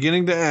horrible from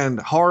beginning to end.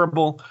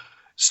 Horrible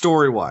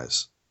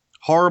story-wise.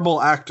 Horrible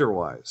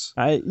actor-wise.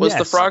 Was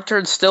the frog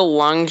turd still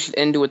lunged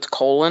into its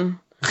colon?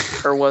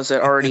 Or was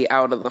it already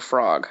out of the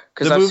frog?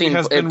 Because I've seen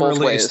it both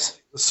ways.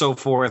 So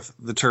forth,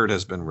 the turd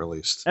has been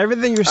released.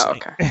 Everything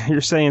you're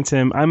saying,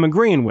 Tim, I'm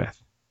agreeing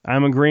with.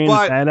 I'm agreeing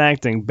with bad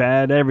acting,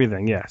 bad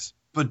everything, yes.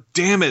 But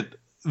damn it,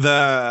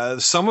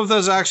 some of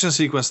those action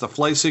sequences, the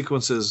flight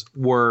sequences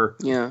were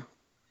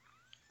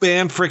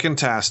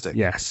fan-freaking-tastic.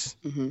 Yes.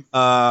 Mm-hmm.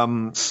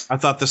 I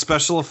thought the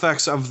special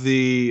effects of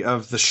the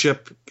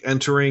ship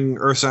entering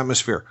Earth's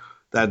atmosphere,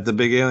 the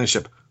big alien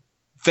ship,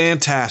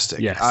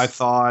 fantastic. Yes. I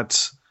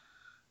thought...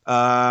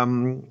 I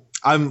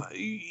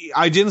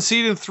didn't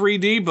see it in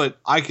 3D, but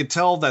I could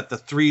tell that the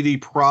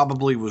 3D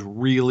probably was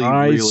really.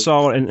 I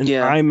saw it in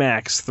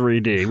IMAX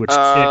 3D, which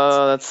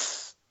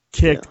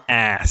kicked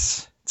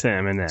ass,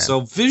 Tim, in that.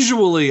 So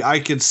visually, I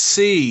could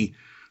see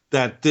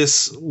that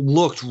this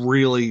looked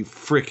really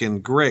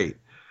freaking great.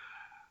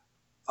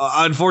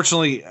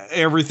 Unfortunately,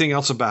 everything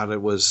else about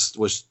it was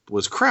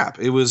crap.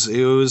 It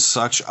was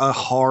such a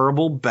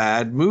horrible,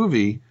 bad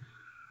movie.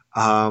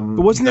 But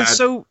wasn't it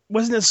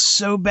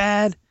so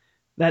bad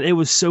that it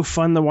was so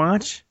fun to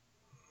watch?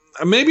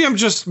 Maybe I was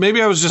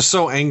just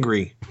so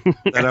angry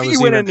that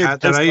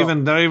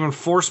I even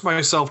forced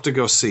myself to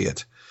go see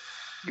it.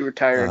 You were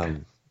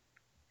tired.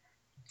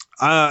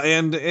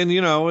 And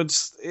you know,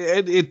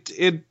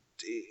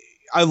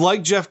 I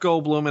like Jeff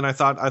Goldblum, and I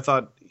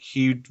thought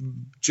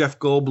Jeff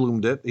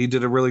Goldblumed it. He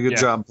did a really good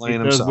job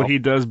playing himself. What he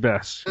does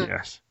best.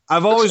 Yes.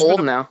 I've always old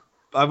been now.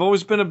 I've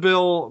always been a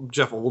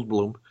Jeff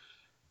Goldblum.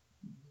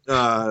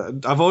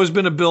 I've always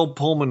been a Bill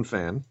Pullman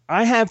fan.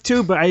 I have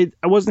too, but I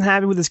wasn't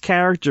happy with his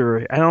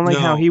character. I don't like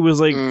how he was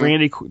like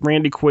Randy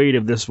Quaid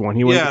of this one.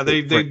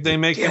 They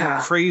make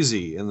him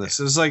crazy in this.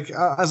 It's like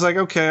I was like,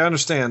 okay, I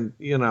understand.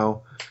 You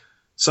know,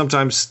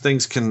 sometimes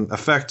things can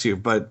affect you,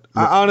 but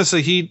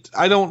honestly,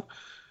 I don't.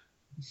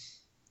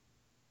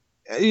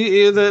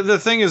 The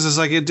thing is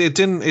like it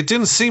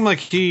didn't seem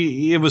like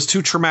it was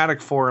too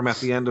traumatic for him at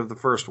the end of the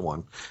first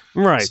one,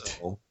 right?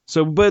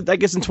 So, but I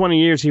guess in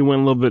 20 years he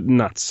went a little bit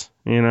nuts,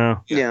 you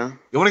know. Yeah.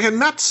 You want to get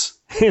nuts?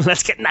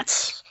 Let's get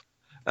nuts.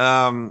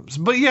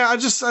 But yeah, I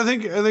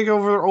think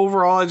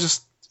overall, it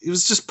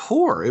was just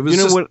poor. It was.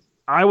 You know what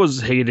I was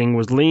hating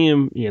was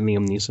Liam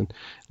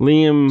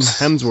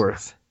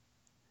Hemsworth.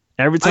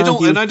 Every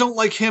time I don't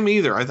like him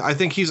either. I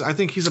think he's a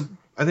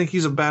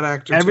bad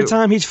actor. Every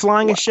time he's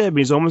flying a ship,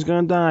 he's almost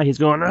gonna die. He's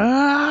going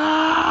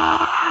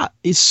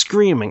he's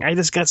screaming. I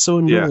just got so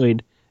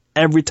annoyed.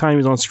 Every time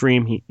he's on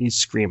screen, he's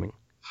screaming.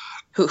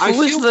 Who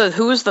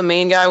was the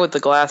main guy with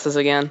the glasses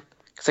again?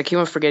 Because I keep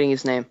on forgetting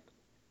his name.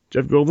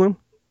 Jeff Goldblum?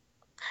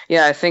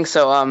 Yeah, I think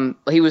so.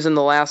 He was in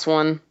the last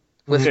one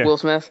with Will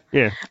Smith.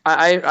 Yeah.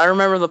 I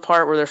remember the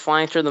part where they're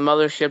flying through the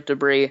mothership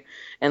debris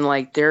and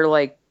like they're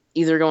like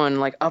either going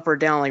like up or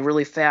down like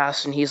really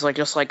fast, and he's like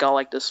just like got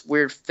like this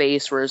weird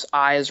face where his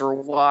eyes are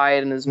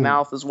wide and his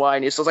mouth is wide,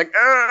 and he's just like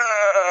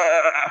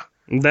Argh!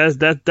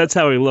 That's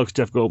how he looks,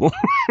 Jeff Goldblum.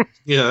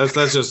 Yeah,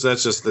 that's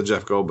just the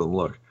Jeff Goldblum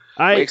look.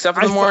 Except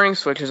for the morning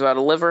switches out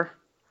of liver.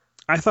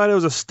 I thought it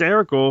was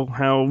hysterical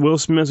how Will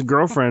Smith's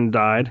girlfriend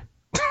died.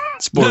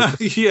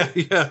 Yeah.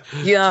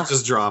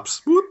 Just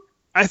drops. Whoop.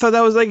 I thought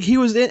that was like he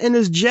was in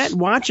his jet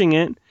watching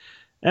it,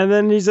 and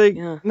then he's like,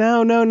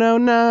 no,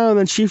 and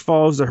then she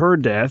falls to her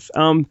death.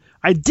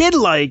 I did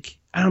like,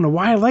 I don't know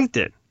why I liked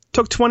it.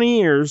 Took 20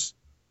 years,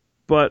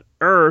 but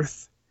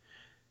Earth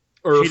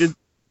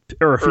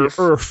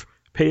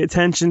paid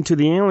attention to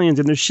the aliens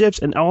and their ships,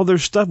 and all their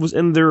stuff was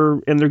in their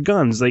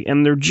guns, like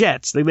and their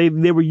jets. They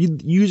were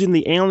using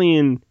the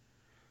alien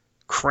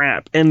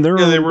crap and their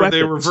they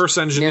weapons. reverse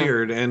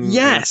engineered and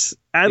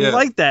I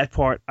liked that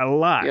part a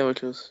lot. Yeah,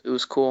 it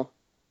was cool.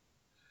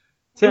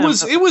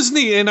 It was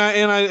neat, and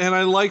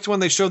I liked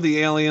when they showed the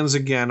aliens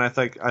again. I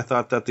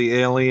thought that the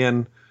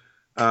alien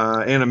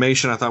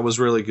animation I thought was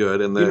really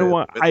good, and you know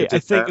what? I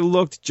think it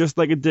looked just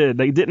like it did.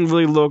 Like, it didn't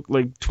really look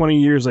like 20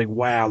 years. Like,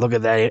 wow, look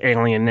at that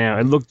alien now.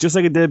 It looked just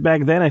like it did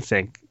back then. I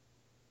think.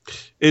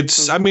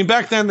 I mean,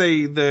 back then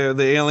the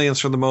aliens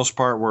for the most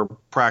part were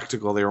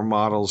practical. They were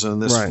models,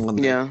 and this one,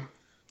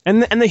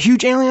 and the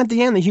huge alien at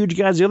the end, the huge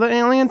Godzilla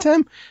alien,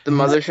 Tim, the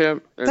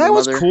mothership. That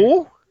was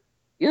cool.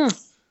 Yeah.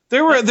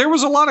 There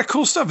was a lot of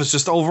cool stuff. It's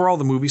just overall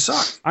the movie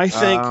sucked. I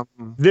think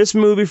this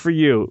movie for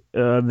you,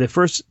 the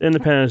first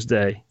Independence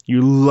Day,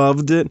 you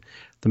loved it.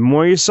 The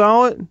more you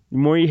saw it, the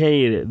more you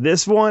hated it.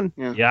 This one,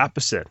 the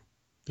opposite.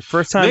 The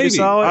first time you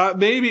saw it,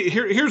 maybe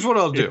here's what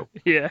I'll do.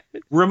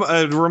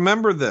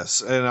 Remember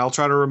this, and I'll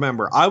try to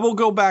remember. I will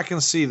go back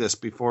and see this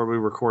before we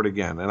record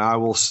again, and I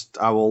will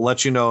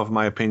let you know if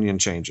my opinion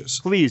changes.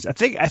 Please, I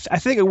think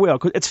it will,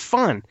 because it's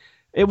fun.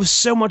 It was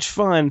so much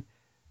fun.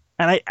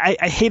 And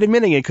I hate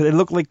admitting it because it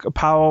looked like a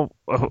pile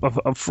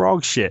of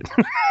frog shit.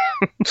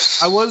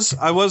 I was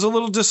a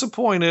little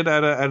disappointed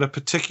at a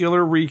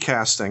particular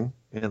recasting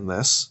in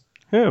this.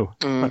 Who?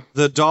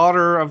 The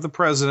daughter of the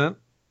president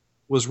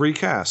was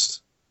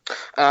recast.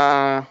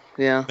 Yeah.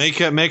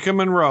 Micah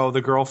Monroe,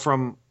 the girl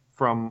from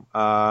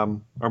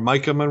or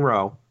Micah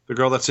Monroe, the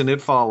girl that's in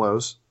It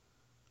Follows,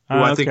 who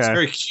I think is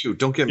very cute.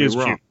 Don't get me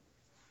wrong.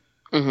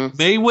 Mm-hmm.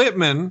 Mae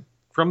Whitman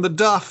from The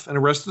Duff and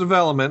Arrested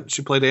Development,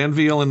 she played Ann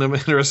Veal in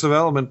Arrested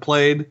Development,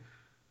 played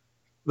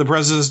the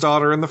president's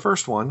daughter in the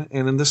first one,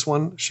 and in this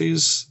one,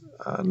 she's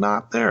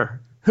not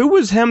there. Who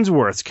was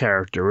Hemsworth's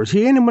character? Was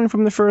he anyone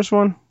from the first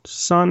one?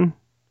 Son?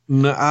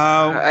 No,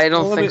 I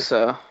don't think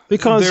so.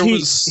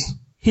 Because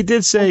he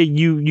did say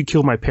you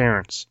killed my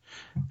parents,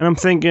 and I'm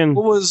thinking,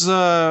 what was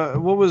Harry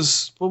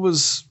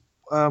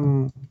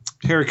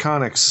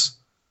Connick's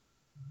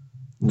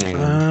name?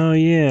 Oh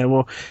yeah,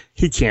 well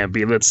he can't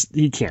be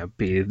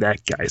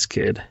that guy's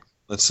kid.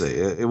 Let's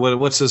see.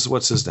 What's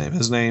his name?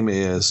 His name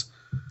is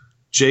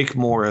Jake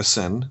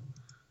Morrison.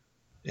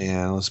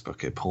 And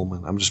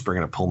Pullman. I'm just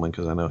bringing up Pullman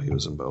because I know he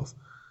was in both.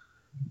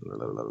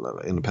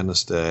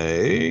 Independence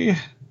Day.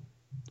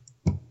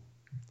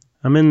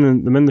 I'm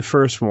in the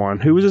first one.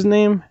 Who was his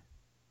name?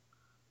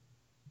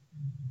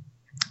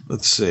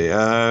 Let's see.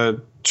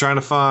 Trying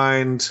to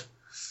find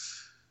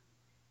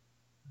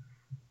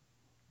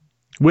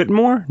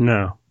Whitmore?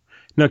 No,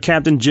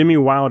 Captain Jimmy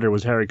Wilder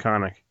was Harry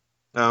Connick.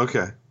 Oh,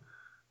 okay.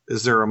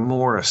 Is there a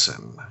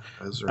Morrison?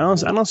 I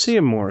don't see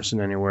a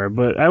Morrison anywhere,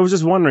 but I was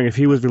just wondering if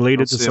he was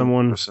related to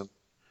someone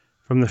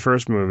from the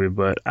first movie.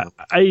 But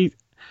I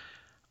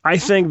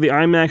think the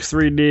IMAX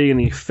 3D and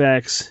the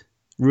effects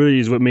really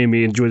is what made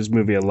me enjoy this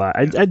movie a lot.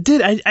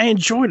 I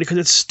enjoyed it because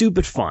it's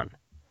stupid fun.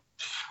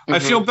 Mm-hmm. I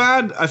feel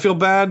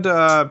bad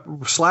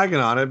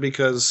slagging on it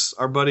because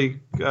our buddy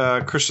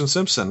Christian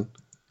Simpson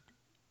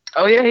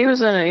Oh yeah, he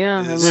was in it.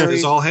 Yeah,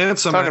 is all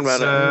handsome talking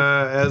about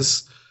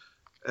as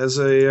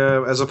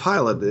a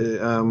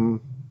pilot. I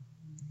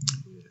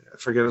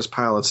forget his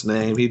pilot's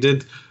name. He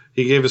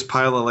gave his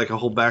pilot like a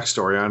whole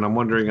backstory, and I'm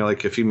wondering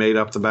like if he made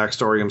up the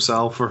backstory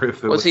himself or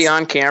if it was he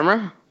on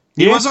camera?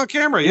 He was on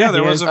camera. Yeah,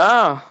 there was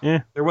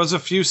there was a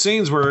few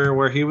scenes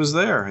where he was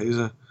there. He's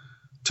a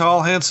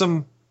tall,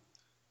 handsome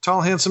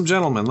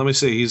gentleman. Let me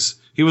see.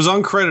 He was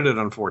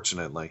uncredited,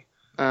 unfortunately.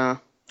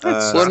 What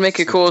would make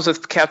it cool is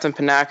if Captain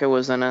Panaka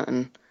was in it,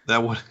 and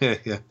that would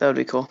that would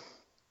be cool.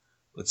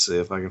 Let's see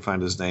if I can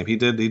find his name. He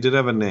did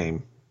have a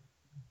name.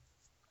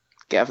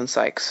 Gavin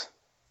Sykes.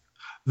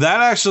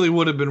 That actually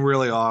would have been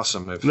really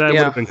awesome if that would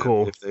have been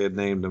cool if they had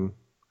named him.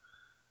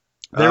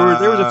 There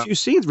was a few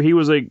scenes where he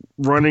was like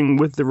running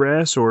with the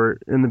rest or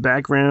in the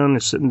background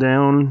and sitting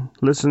down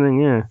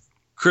listening. Yeah.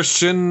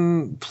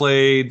 Christian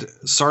played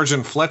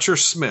Sergeant Fletcher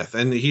Smith,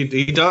 and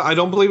I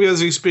don't believe he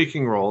has any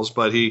speaking roles,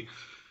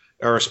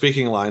 or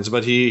speaking lines,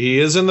 but he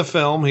is in the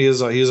film.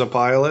 He's a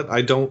pilot.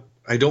 I don't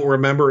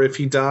remember if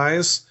he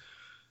dies.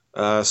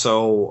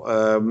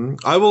 So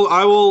I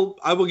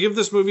will give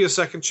this movie a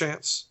second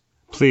chance.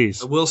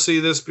 Please. We'll see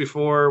this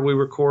before we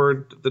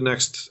record the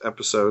next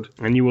episode.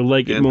 And you will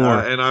like it more.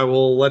 And I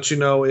will let you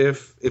know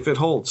if it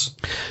holds.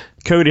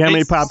 Cody, how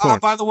many popcorn?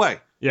 By the way,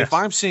 if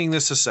I'm seeing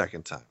this a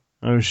second time.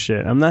 Oh,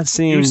 shit. I'm not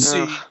seeing... You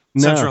see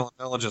Central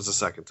Intelligence a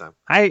second time.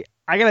 I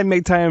got to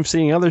make time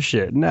seeing other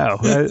shit. No.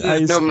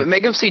 No,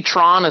 make him see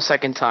Tron a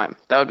second time.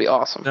 That would be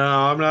awesome. No,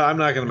 I'm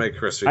not going to make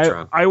Chris see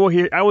Tron. I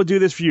will do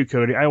this for you,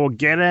 Cody. I will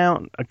get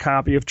out a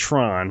copy of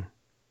Tron.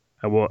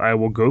 I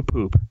will go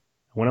poop.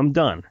 When I'm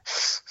done...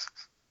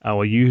 I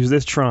will use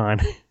this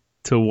Tron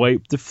to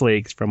wipe the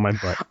flakes from my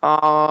butt.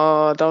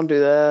 Oh, don't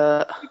do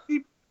that.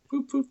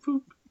 Poop, poop,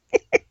 poop.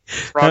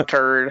 Frog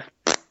turd.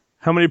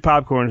 How many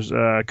popcorns,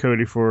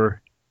 Cody,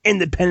 for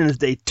Independence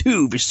Day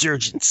 2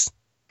 Resurgence?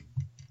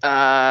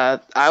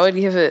 I would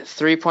give it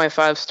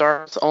 3.5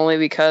 stars only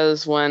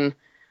because when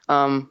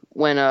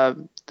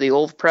the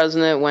old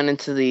president went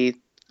into the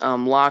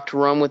locked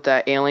room with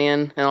that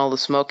alien and all the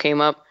smoke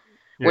came up,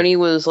 when he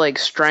was like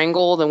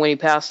strangled and when he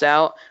passed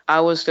out, I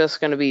was just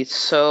gonna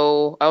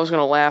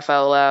laugh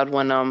out loud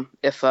when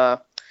if an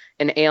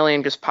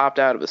alien just popped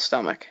out of his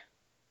stomach.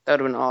 That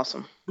would have been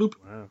awesome. Boop.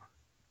 Wow.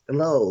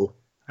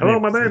 Hello,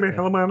 my baby.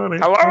 Hello, my baby.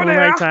 Hello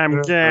there.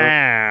 Nighttime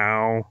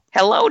gal.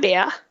 Hello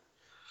there.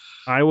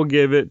 I will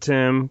give it,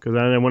 Tim, because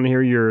I don't want to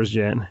hear yours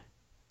yet.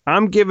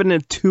 I'm giving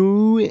it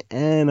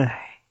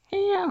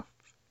 2.5.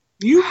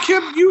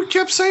 You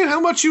kept saying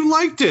how much you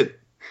liked it.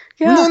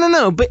 Yeah.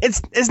 No. But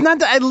it's not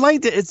that I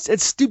liked it.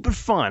 It's stupid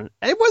fun.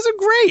 It wasn't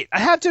great. I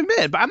have to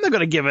admit, but I'm not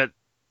gonna give it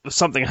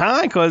something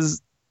high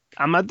because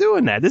I'm not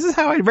doing that. This is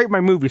how I rate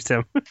my movies,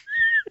 Tim.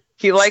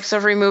 He likes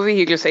every movie.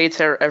 He just hates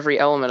every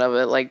element of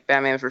it, like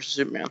Batman vs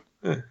Superman.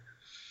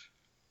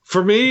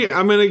 For me,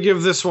 I'm gonna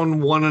give this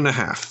one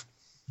 1.5,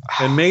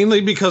 and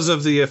mainly because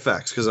of the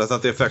effects, because I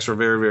thought the effects were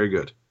very, very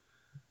good.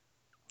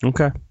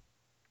 Okay.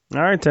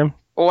 All right, Tim.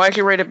 Well, why'd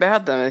you rate it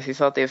bad then if you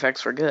thought the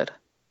effects were good?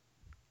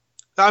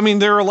 I mean,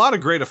 there are a lot of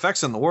great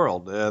effects in the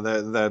world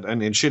that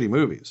and in shitty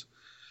movies.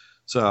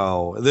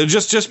 So they're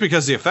just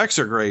because the effects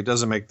are great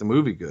doesn't make the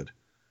movie good.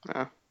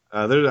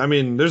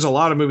 There's a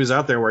lot of movies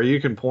out there where you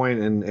can point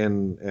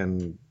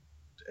and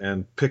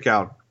pick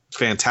out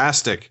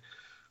fantastic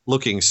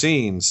looking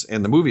scenes,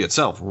 and the movie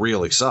itself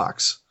really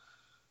sucks.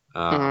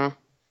 Right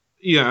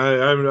off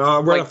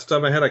the top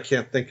of my head, I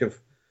can't think of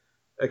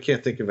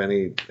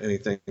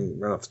anything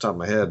right off the top of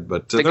my head.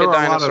 But there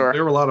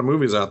were a lot of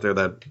movies out there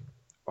that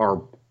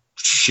are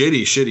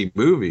shitty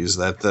movies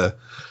that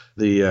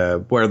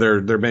where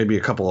there may be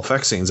a couple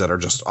effect scenes that are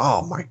just,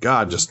 oh my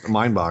god, just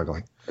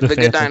mind-boggling. The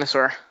Good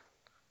Dinosaur.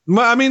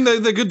 I mean,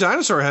 the Good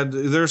Dinosaur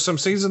there's some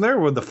scenes in there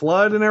with the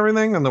flood and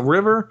everything and the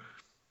river.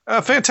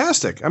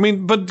 Fantastic. I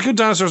mean, but Good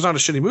Dinosaur is not a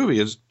shitty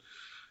movie.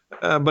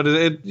 But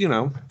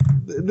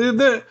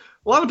a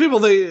lot of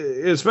people,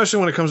 especially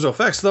when it comes to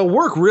effects, they'll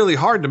work really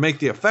hard to make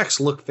the effects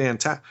look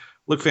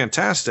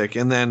fantastic,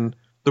 and then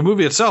the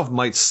movie itself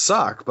might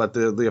suck, but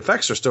the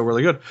effects are still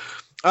really good.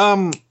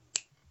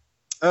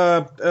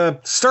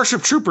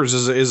 Starship Troopers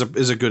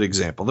is a good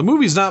example. The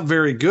movie's not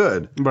very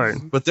good, right?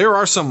 But there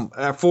are some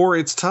for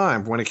its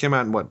time when it came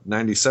out in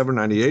 97,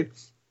 98.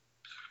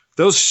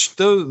 Those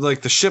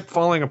like the ship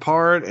falling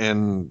apart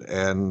and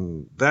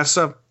that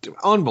stuff,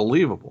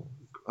 unbelievable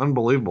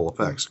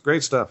effects,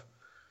 great stuff.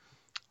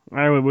 All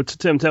right, well,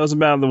 Tim, tell us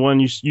about the one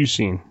you've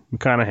seen,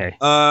 McConaughey.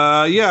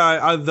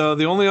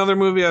 The only other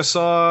movie I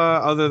saw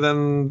other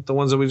than the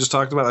ones that we just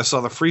talked about, I saw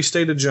The Free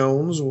State of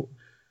Jones,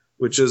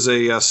 which is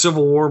a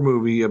Civil War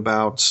movie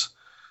about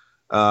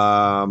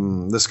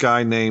this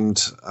guy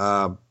named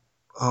Bob.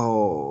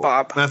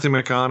 Matthew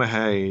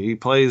McConaughey. He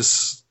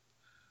plays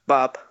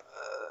Bob.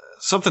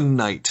 Something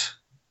Knight,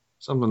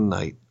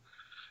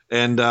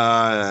 and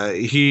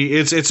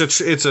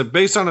it's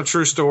based on a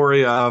true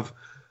story of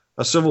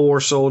a Civil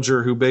War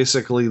soldier who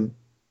basically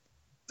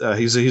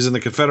he's in the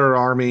Confederate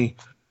Army.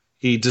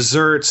 He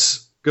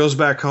deserts, goes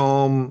back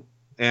home,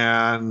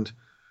 and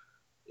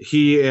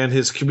he and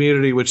his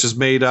community, which is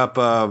made up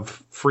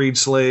of freed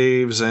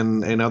slaves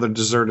and other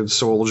deserted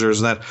soldiers,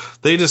 that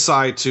they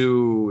decide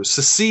to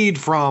secede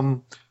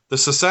from the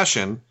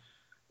secession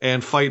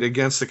and fight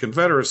against the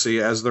Confederacy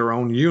as their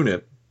own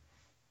unit.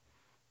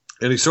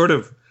 And he sort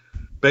of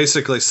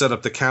basically set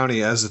up the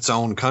county as its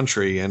own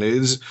country, and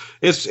it's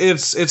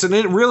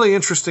a really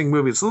interesting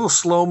movie. It's a little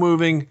slow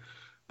moving,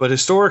 but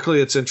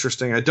historically it's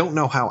interesting. I don't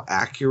know how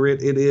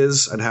accurate it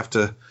is. I'd have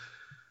to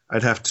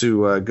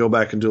go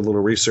back and do a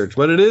little research,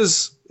 but it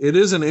is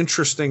an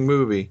interesting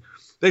movie.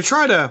 They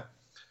try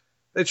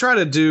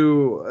to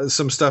do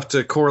some stuff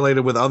to correlate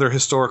it with other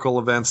historical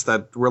events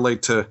that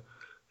relate to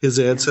his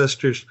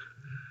ancestors.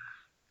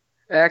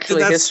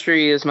 Actually,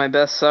 history is my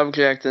best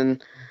subject,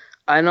 and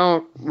I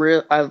love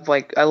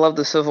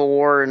the Civil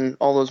War and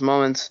all those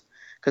moments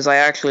because I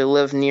actually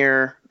live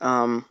near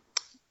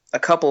a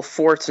couple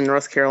forts in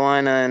North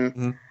Carolina,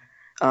 and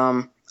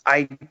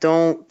I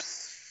don't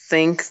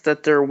think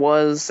that there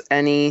was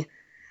any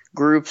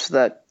groups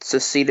that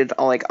seceded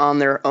on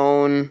their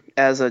own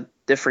as a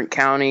different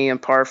county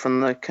apart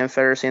from the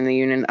Confederacy and the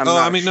Union. I'm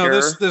not sure.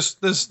 No,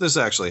 this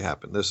actually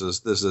happened. This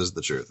is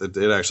the truth.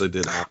 It actually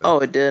did happen. Oh,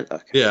 it did.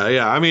 Okay.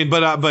 Yeah. I mean,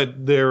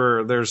 but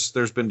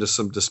there's been just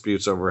some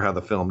disputes over how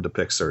the film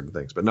depicts certain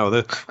things. But no,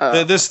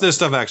 this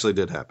stuff actually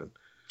did happen.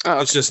 Oh,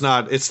 okay. It's just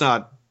not. It's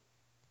not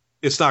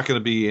going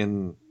to be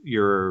in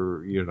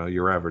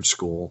your average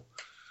school.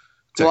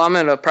 Well, I'm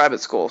in a private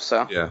school,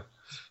 so yeah.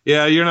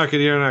 You're not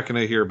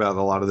gonna hear about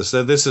a lot of this.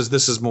 This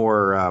is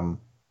more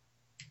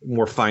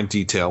fine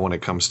detail when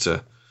it comes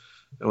to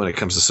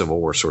Civil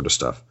War sort of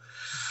stuff.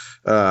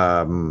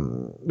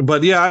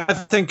 But yeah, I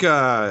think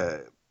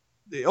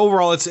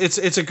overall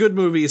it's a good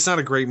movie. It's not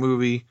a great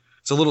movie.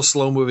 It's a little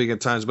slow moving at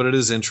times, but it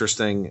is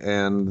interesting,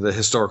 and the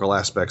historical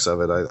aspects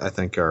of it I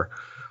think are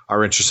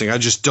interesting. I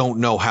just don't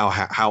know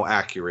how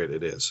accurate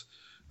it is.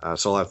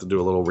 So I'll have to do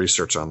a little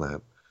research on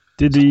that.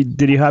 Did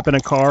he hop in a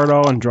car at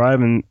all and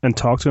drive and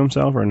talk to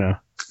himself or no?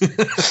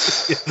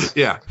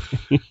 Yeah.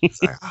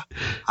 Like,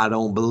 I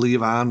don't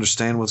believe I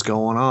understand what's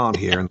going on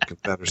here in the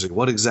Confederacy.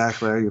 What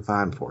exactly are you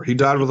fighting for? He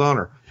died with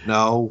honor.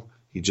 No,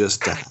 he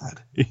just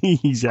died.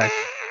 Exactly.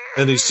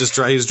 And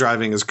he's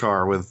driving his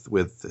car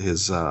with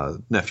his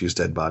nephew's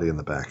dead body in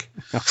the back.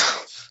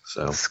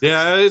 So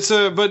yeah,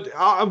 but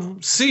I'll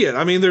see it.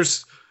 I mean,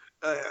 there's.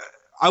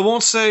 I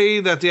won't say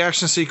that the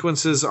action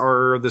sequences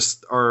are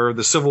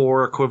the Civil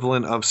War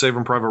equivalent of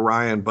Saving Private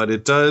Ryan, but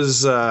it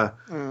does.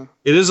 It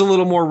is a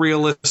little more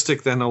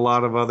realistic than a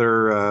lot of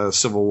other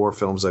Civil War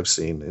films I've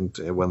seen,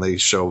 and when they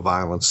show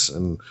violence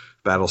and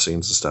battle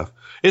scenes and stuff.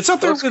 It's up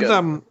there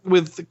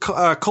with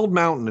Cold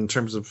Mountain in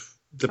terms of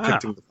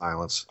depicting the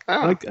violence.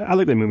 I like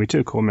that movie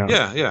too, Cold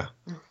Mountain. Yeah.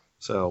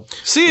 So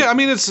see, I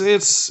mean,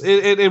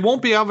 it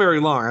won't be out very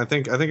long. I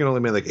think it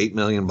only made like $8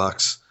 million.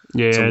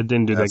 Yeah, it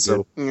didn't do that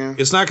good. Yeah.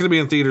 It's not going to be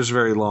in theaters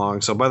very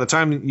long. So by the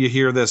time you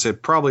hear this,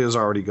 it probably is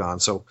already gone.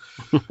 So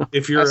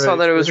if you're, I saw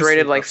that it was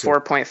rated like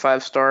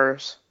 4.5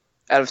 stars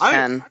out of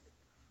 10.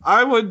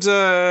 I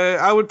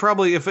would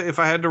probably, if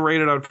I had to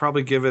rate it, I'd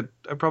probably give it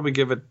 2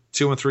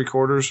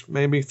 3/4,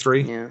 maybe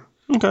 3. Yeah.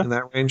 Okay. In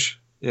that range.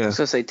 Yeah. I was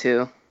gonna say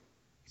 2.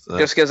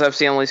 Just because I've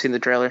only seen the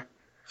trailer.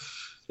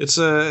 It's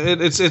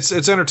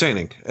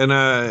entertaining, and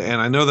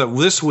I know that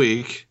this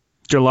week.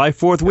 July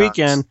 4th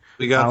weekend.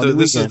 We got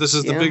this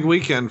is the big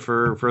weekend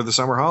for the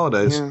summer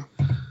holidays.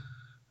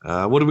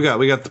 Yeah. What do we got?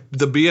 We got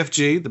the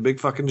BFG, the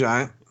big fucking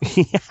giant.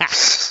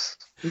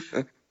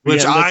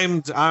 Which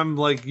I'm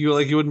like you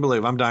wouldn't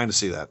believe. I'm dying to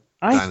see that.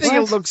 I think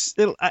it looks.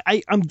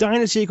 I'm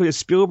dying to see it because it's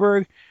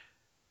Spielberg,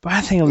 but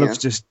I think it looks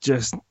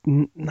just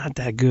not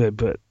that good.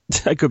 But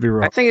I could be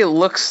wrong.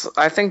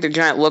 I think the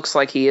giant looks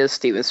like he is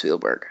Steven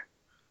Spielberg.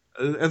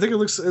 I think it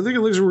looks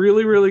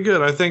really, really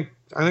good. I think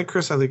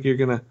Chris. I think you're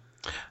gonna.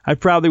 I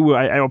probably will.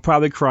 I will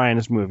probably cry in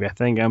this movie. I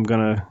think I'm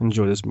gonna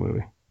enjoy this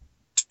movie.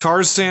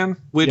 Tarzan,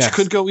 which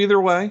could go either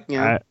way.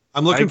 Yeah,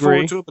 I'm looking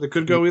forward to it, but it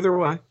could go either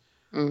way.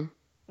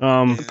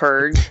 The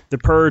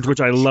Purge,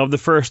 which I love the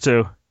first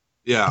two.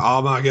 Yeah.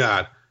 Oh my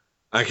God,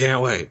 I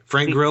can't wait.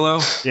 Frank Grillo.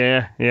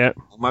 Yeah.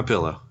 On my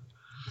pillow.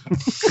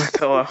 My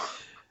pillow.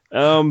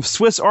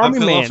 Swiss Army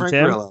Man. Frank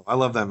Tim. Grillo. I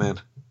love that man.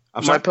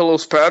 My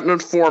pillow's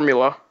patented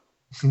formula.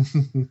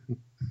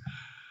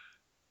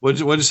 What'd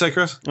you say,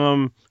 Chris?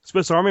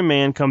 Swiss Army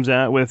Man comes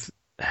out with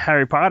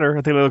Harry Potter.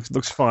 I think it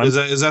looks fun.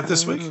 Is that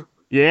this week?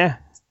 Yeah.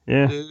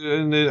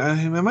 And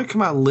it might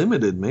come out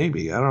limited,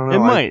 maybe. I don't know. It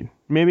might.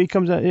 Maybe it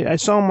comes out. I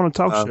saw him on the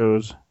talk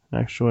shows,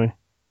 actually.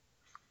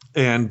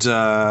 And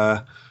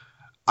I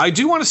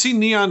do want to see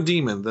Neon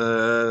Demon,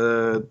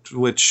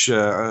 which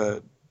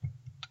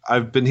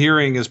I've been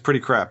hearing is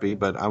pretty crappy,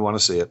 but I want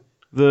to see it.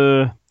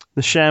 The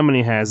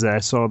Chamonix has that. I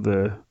saw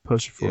the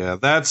poster for it.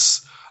 Yeah,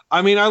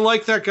 I mean, I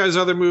like that guy's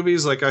other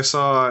movies. Like I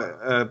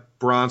saw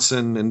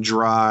Bronson and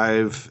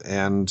Drive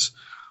and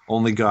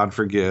Only God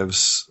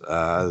Forgives.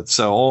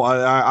 So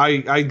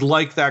I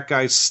like that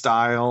guy's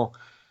style.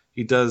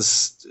 He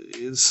does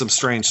some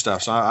strange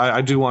stuff. So I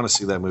do want to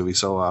see that movie.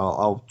 So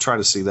I'll try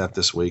to see that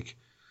this week.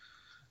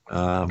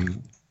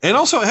 And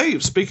also, hey,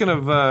 speaking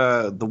of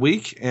the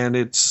week, and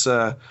it's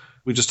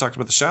we just talked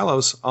about The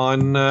Shallows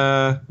on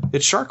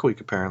it's Shark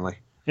Week apparently.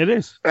 It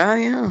is. Oh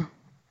yeah.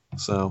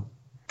 So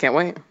can't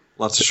wait.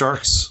 Lots of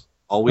sharks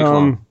all week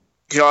long.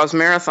 Jaws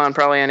Marathon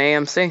probably on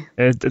AMC.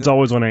 It's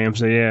always on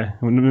AMC, yeah.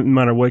 No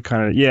matter what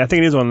kind of... Yeah, I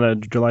think it is on the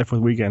July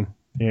 4th weekend.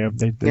 Yeah,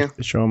 they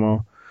show them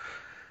all.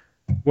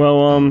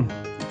 Well,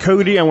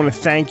 Cody, I want to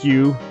thank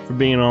you for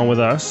being on with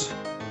us.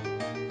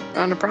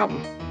 Oh, no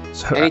problem.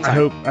 So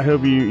Anytime. I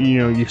hope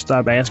you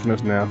stop asking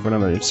us now for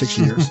another 6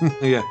 years.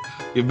 Yeah,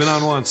 you've been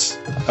on once.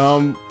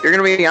 You're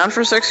gonna be on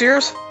for 6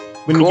 years?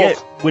 When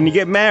Cool. you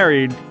get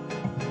married,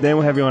 then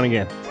we'll have you on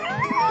again.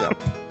 Yeah.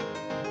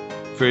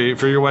 For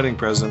your wedding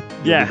present.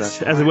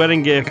 Yes, as a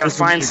wedding gift. Gotta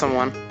find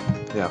someone.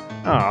 Yeah.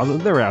 Oh,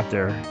 they're out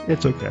there.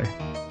 It's okay.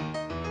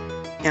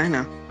 Yeah, I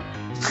know.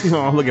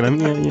 Oh, look at him.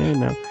 Yeah, I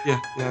know.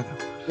 Yeah, I know.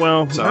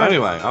 Well, so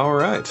anyway, all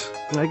right.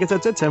 I guess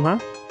that's it, Tim, huh?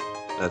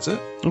 That's it.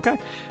 Okay.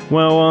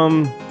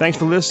 Well, thanks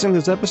for listening to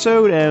this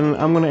episode, and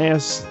I'm going to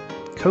ask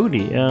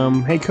Cody.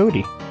 Hey,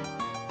 Cody.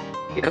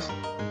 Yes?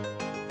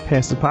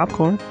 Pass the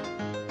popcorn.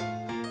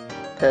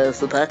 Pass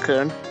the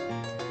popcorn.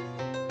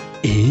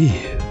 Ew.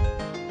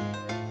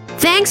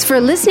 Thanks for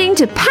listening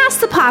to Pass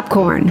the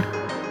Popcorn.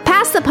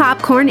 Pass the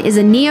Popcorn is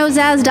a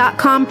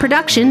NEOZAZ.com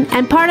production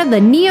and part of the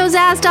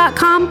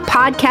NEOZAZ.com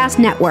podcast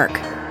network.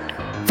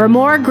 For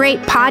more great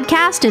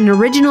podcast and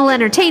original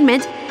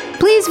entertainment,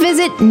 please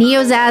visit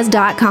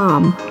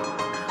NEOZAZ.com.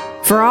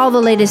 For all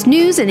the latest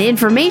news and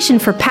information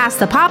for Pass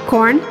the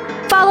Popcorn,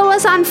 follow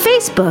us on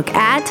Facebook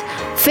at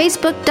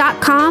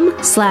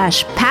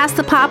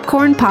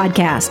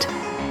facebook.com/PassThePopcornPodcast.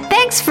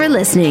 Thanks for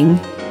listening.